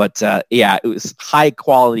 But yeah, it was high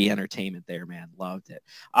quality entertainment there, man. Loved it.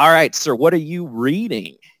 All right, sir, what are you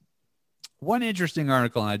reading? One interesting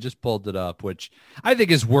article, and I just pulled it up, which I think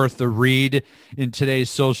is worth the read in today's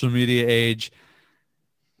social media age.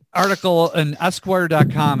 Article in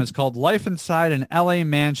Esquire.com is called Life Inside an LA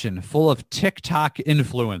Mansion Full of TikTok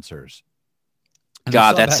Influencers. And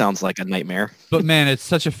God, that sounds like a nightmare. But man, it's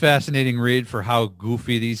such a fascinating read for how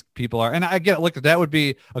goofy these people are. And I get, look, that would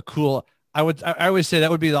be a cool, I always say that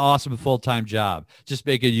would be the awesome full-time job, just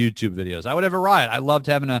making YouTube videos. I would have a riot. I loved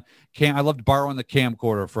having I loved borrowing the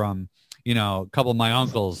camcorder from, you know, a couple of my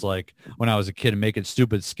uncles, like when I was a kid, and making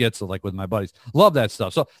stupid skits like with my buddies. Love that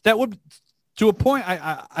stuff. So that would, to a point,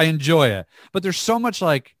 I enjoy it. But there's so much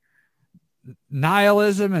like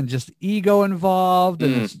nihilism and just ego involved,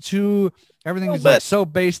 and it's too, everything is like so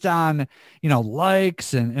based on, you know,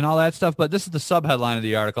 likes and all that stuff. But this is the subheadline of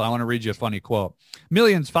the article. I want to read you a funny quote.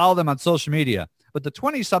 Millions follow them on social media, but the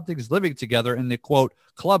 20-somethings living together in the, quote,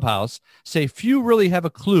 clubhouse say few really have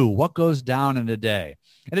a clue what goes down in a day.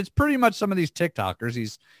 And it's pretty much some of these TikTokers,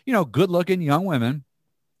 these, you know, good-looking young women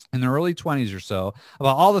in their early 20s or so,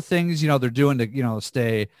 about all the things, you know, they're doing to, you know,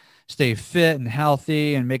 stay fit and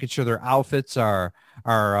healthy and making sure their outfits are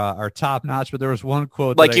top notch. But there was one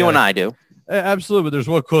quote like you and I do. Absolutely. But there's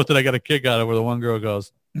one quote that I got a kick out of where the one girl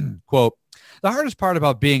goes, quote, "The hardest part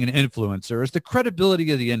about being an influencer is the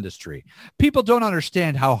credibility of the industry. People don't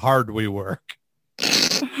understand how hard we work,"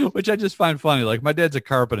 which I just find funny. Like, my dad's a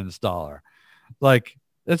carpet installer. Like,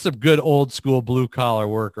 that's some good old school blue collar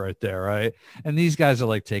work right there, right? And these guys are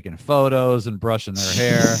like taking photos and brushing their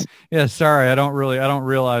hair. Yeah, sorry, I don't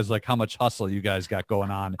realize like how much hustle you guys got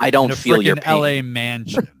going on. I don't feel your pain. LA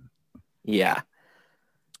mansion. Yeah,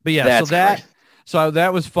 but yeah, so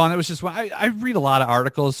that was fun. It was just, I read a lot of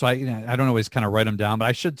articles, so I don't always kind of write them down, but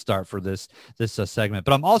I should start for this segment.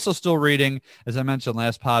 But I'm also still reading, as I mentioned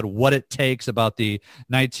last pod, What It Takes, about the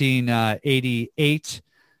 1988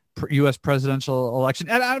 U.S. presidential election.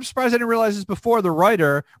 And I'm surprised I didn't realize this before. The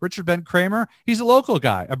writer, Richard Ben Kramer, he's a local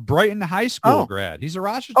guy, a Brighton High School grad. He's a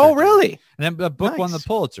Rochester. Oh, really? And then the book won the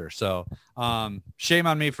Pulitzer. So shame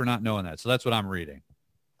on me for not knowing that. So that's what I'm reading.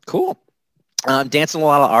 Cool. Dancing a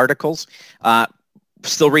lot of articles.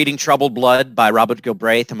 Still reading Troubled Blood by Robert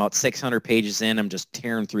Galbraith. I'm about 600 pages in. I'm just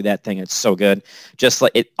tearing through that thing. It's so good. Just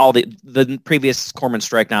like it, all the previous Corman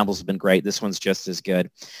Strike novels have been great. This one's just as good.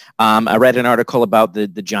 I read an article about the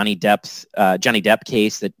Johnny Depp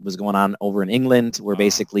case that was going on over in England, where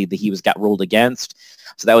basically he got ruled against.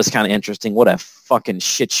 So that was kind of interesting. What a fucking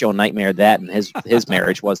shit show nightmare that and his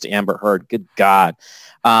marriage was to Amber Heard. Good God.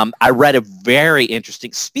 I read a very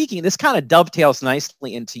interesting, this kind of dovetails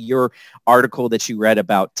nicely into your article that you read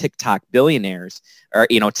about TikTok billionaires, or,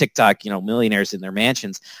 TikTok, millionaires in their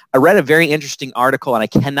mansions. I read a very interesting article, and I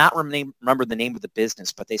cannot remember the name of the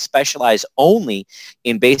business, but they specialize only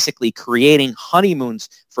in basically creating honeymoons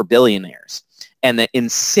for billionaires. And the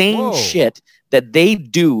insane shit that they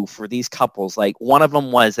do for these couples. Like, one of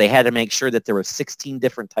them was they had to make sure that there were 16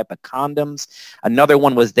 different type of condoms. Another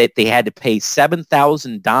one was that they had to pay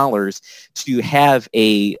 $7,000 to have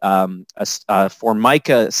a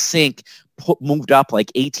Formica sink moved up like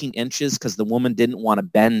 18 inches because the woman didn't want to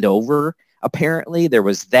bend over. Apparently there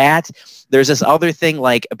was that. There's this other thing,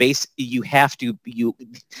 like you're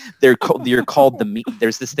called the meat.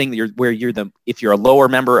 There's this thing where if you're a lower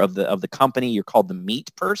member of the company, you're called the meat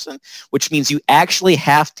person, which means you actually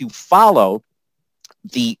have to follow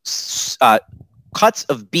the cuts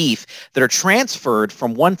of beef that are transferred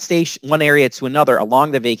from one area to another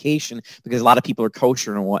along the vacation, because a lot of people are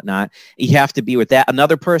kosher and whatnot. You have to be with that.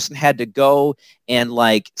 Another person had to go and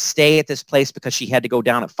stay at this place because she had to go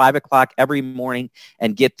down at 5:00 every morning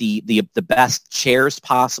and get the best chairs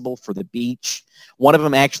possible for the beach. One of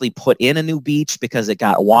them actually put in a new beach because it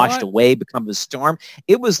got washed away, become a storm.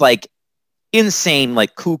 It was insane,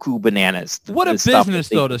 cuckoo bananas. What a business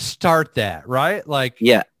though to start that, right?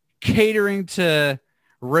 Yeah. Catering to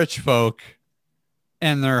rich folk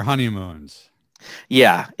and their honeymoons.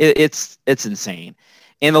 Yeah, it's insane.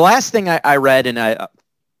 And the last thing I read, and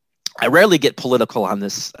I rarely get political on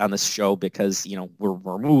this show because, you know,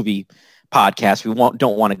 we're a movie podcast. We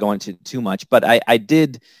don't want to go into too much, but I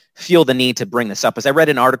did feel the need to bring this up as I read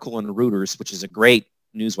an article in Reuters, which is a great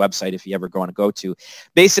news website if you ever want to go to,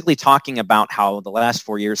 basically talking about how the last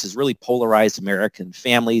 4 years has really polarized American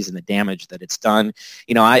families and the damage that it's done.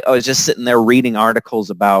 You know, I was just sitting there reading articles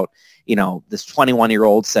about, you know, this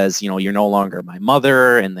 21-year-old says, you know, you're no longer my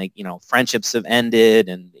mother, and they, you know, friendships have ended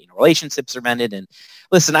and, you know, relationships have ended. And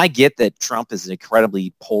listen, I get that Trump is an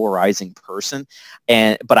incredibly polarizing person,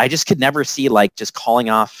 but I just could never see like just calling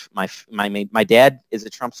off my dad is a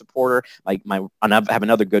Trump supporter. Like I have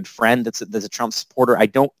another good friend that's a Trump supporter. I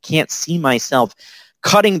can't see myself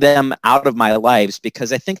cutting them out of my lives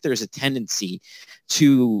because I think there's a tendency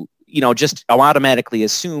to, you know, just automatically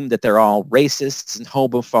assume that they're all racists and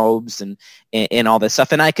homophobes and all this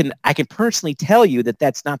stuff. And I can personally tell you that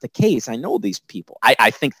that's not the case. I know these people.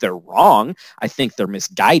 I think they're wrong. I think they're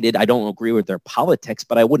misguided. I don't agree with their politics,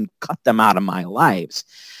 but I wouldn't cut them out of my lives,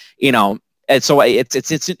 you know. And so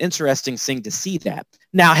it's an interesting thing to see that.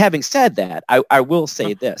 Now, having said that, I will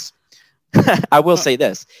say this. I will say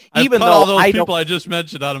this, even though all those people I just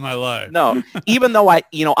mentioned out of my life. No, even though I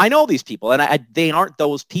know these people, and they aren't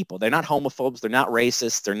those people. They're not homophobes. They're not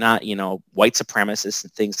racists. They're not, you know, white supremacists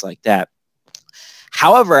and things like that.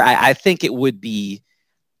 However, I think it would be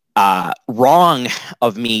wrong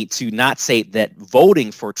of me to not say that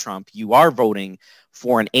voting for Trump, you are voting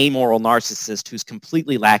for an amoral narcissist who's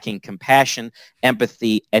completely lacking compassion,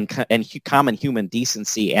 empathy, and common human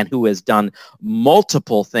decency, and who has done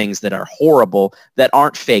multiple things that are horrible that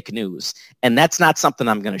aren't fake news. And that's not something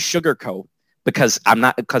I'm going to sugarcoat because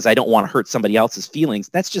I don't want to hurt somebody else's feelings.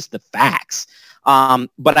 That's just the facts.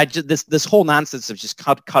 But this whole nonsense of just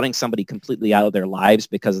cutting somebody completely out of their lives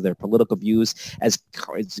because of their political views, as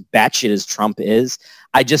batshit as Trump is,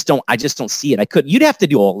 I just don't see it. You'd have to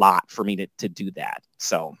do a lot for me to do that.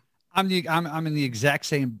 So I'm in the exact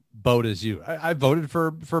same boat as you. I voted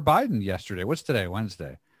for Biden yesterday. What's today?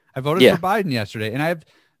 Wednesday. I voted for Biden yesterday, and I have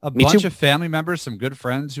a bunch of family members, some good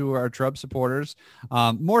friends who are Trump supporters.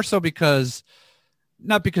 More so because.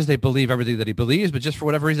 Not because they believe everything that he believes, but just for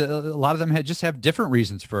whatever reason, a lot of them just have different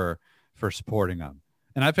reasons for supporting him.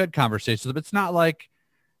 And I've had conversations with them. It's not like,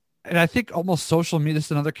 and I think almost social media, this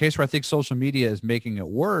is another case where I think social media is making it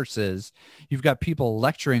worse, is you've got people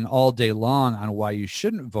lecturing all day long on why you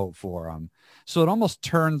shouldn't vote for them. So it almost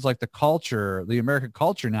turns like the American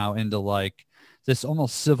culture now into like this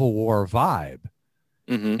almost Civil War vibe.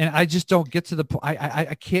 Mm-hmm. And I just don't get to the point.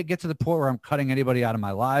 I can't get to the point where I'm cutting anybody out of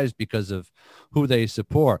my lives because of who they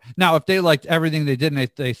support. Now, if they liked everything they did and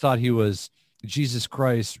they thought he was Jesus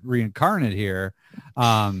Christ reincarnate here.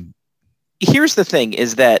 Here's the thing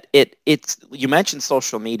is that it's you mentioned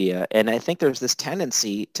social media, and I think there's this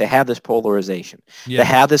tendency to have this polarization, to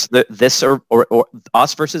have this or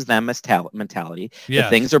us versus them mentality. Yes.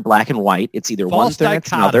 Things are black and white. It's either false one thing or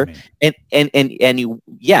it's another. And you,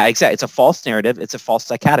 yeah, exactly. It's a false narrative. It's a false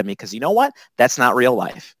dichotomy because you know what? That's not real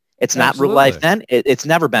life. It's not real life then. It's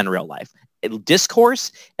never been real life.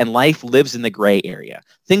 Discourse and life lives in the gray area.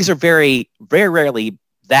 Things are very, very rarely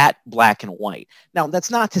that black and white. Now, that's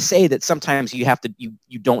not to say that sometimes you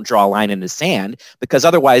don't draw a line in the sand, because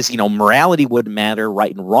otherwise, you know, morality wouldn't matter,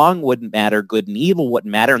 right and wrong wouldn't matter, good and evil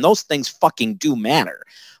wouldn't matter, and those things fucking do matter.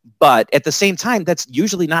 But at the same time, that's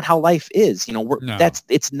usually not how life is. You know,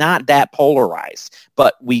 it's not that polarized,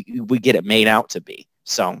 but we get it made out to be.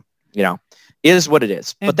 So, you know, it is what it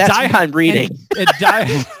is. But that's what I'm reading.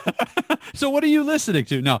 So what are you listening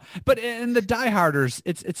to? No, but in the dieharders,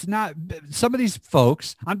 it's not. Some of these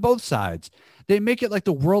folks on both sides, they make it like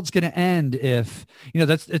the world's going to end if, you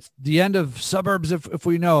know, it's the end of suburbs if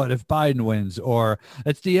we know it, if Biden wins, or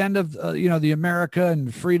it's the end of the America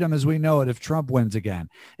and freedom as we know it if Trump wins again.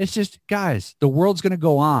 It's just, guys, the world's going to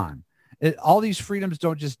go on. All these freedoms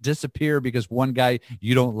don't just disappear because one guy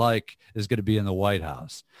you don't like is going to be in the White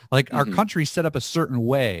House. Like our country's set up a certain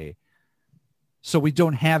way, so we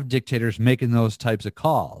don't have dictators making those types of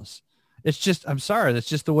calls. It's just, I'm sorry, that's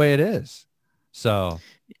just the way it is. So,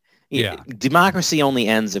 yeah. Democracy only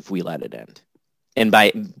ends if we let it end. And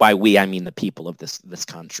by we, I mean the people of this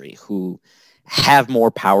country who have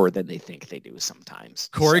more power than they think they do sometimes.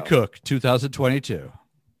 Cory Cook, 2022.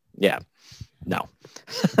 Yeah. No.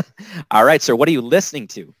 All right, sir. What are you listening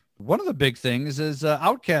to? One of the big things is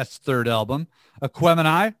Outkast's third album,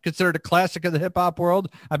 Aquemini, considered a classic of the hip hop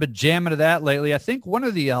world. I've been jamming to that lately. I think one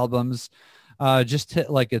of the albums just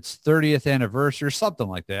hit like its 30th anniversary or something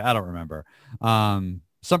like that. I don't remember.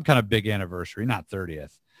 Some kind of big anniversary, not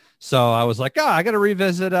 30th. So I was like, I got to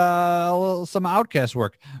revisit some Outkast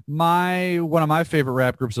work. One of my favorite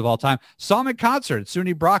rap groups of all time saw him in concert at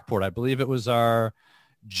SUNY Brockport. I believe it was our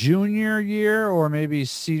junior year or maybe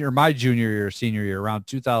my junior year, senior year, around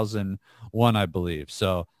 2001, I believe.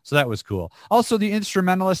 So that was cool. Also, the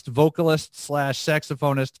instrumentalist, vocalist /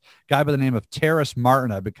 saxophonist guy by the name of Terrace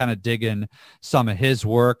Martin. I've been kind of digging some of his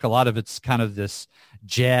work. A lot of it's kind of this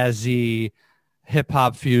jazzy hip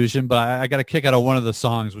hop fusion, but I got a kick out of one of the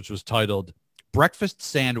songs, which was titled Breakfast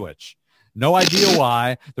Sandwich. No idea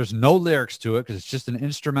why. There's no lyrics to it because it's just an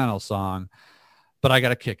instrumental song, but I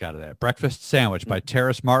got a kick out of that. Breakfast Sandwich by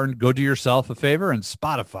Terrace Martin. Go do yourself a favor and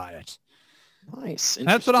Spotify it. Nice.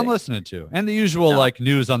 That's what I'm listening to. And the usual like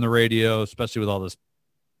news on the radio, especially with all this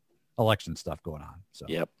election stuff going on. So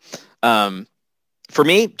yep. For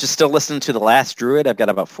me, just still listening to The Last Druid. I've got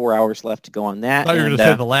about 4 hours left to go on that. I thought you were going to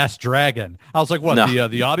say The Last Dragon. I was like, what,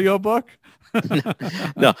 the audio book?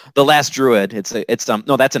 No, The Last Druid.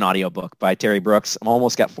 No, that's an audio book by Terry Brooks. I'm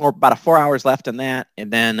almost got about 4 hours left on that.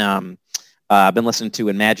 And then I've been listening to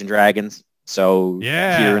Imagine Dragons. So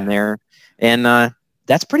here and there. And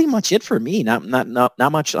that's pretty much it for me. Not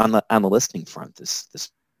much on the listening front. This.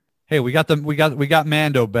 Hey, we got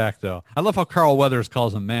Mando back though. I love how Carl Weathers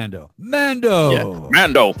calls him Mando. Mando. Yeah,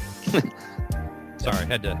 Mando. Sorry,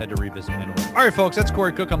 had to revisit Mando. All right, folks, that's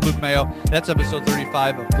Corey Cook. I'm Luke Mayo. That's episode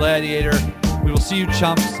 35 of Gladiator. We will see you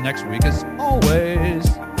chumps next week as always.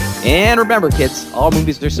 And remember, kids, all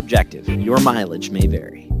movies are subjective. Your mileage may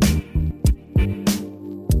vary.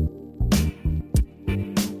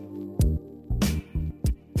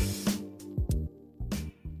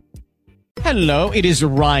 Hello, it is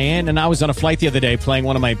Ryan, and I was on a flight the other day playing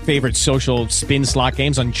one of my favorite social spin slot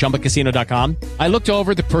games on ChumbaCasino.com. I looked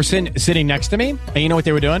over at the person sitting next to me, and you know what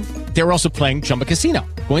they were doing? They were also playing Chumba Casino.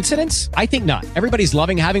 Coincidence? I think not. Everybody's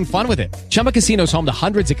loving having fun with it. Chumba Casino is home to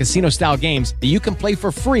hundreds of casino-style games that you can play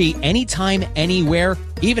for free anytime, anywhere,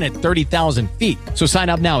 even at 30,000 feet. So sign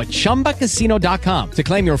up now at ChumbaCasino.com to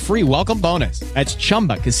claim your free welcome bonus. That's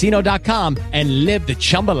ChumbaCasino.com and live the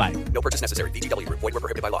Chumba life. No purchase necessary. VGW Group. Void where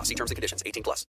prohibited by law. See terms and conditions. 18+.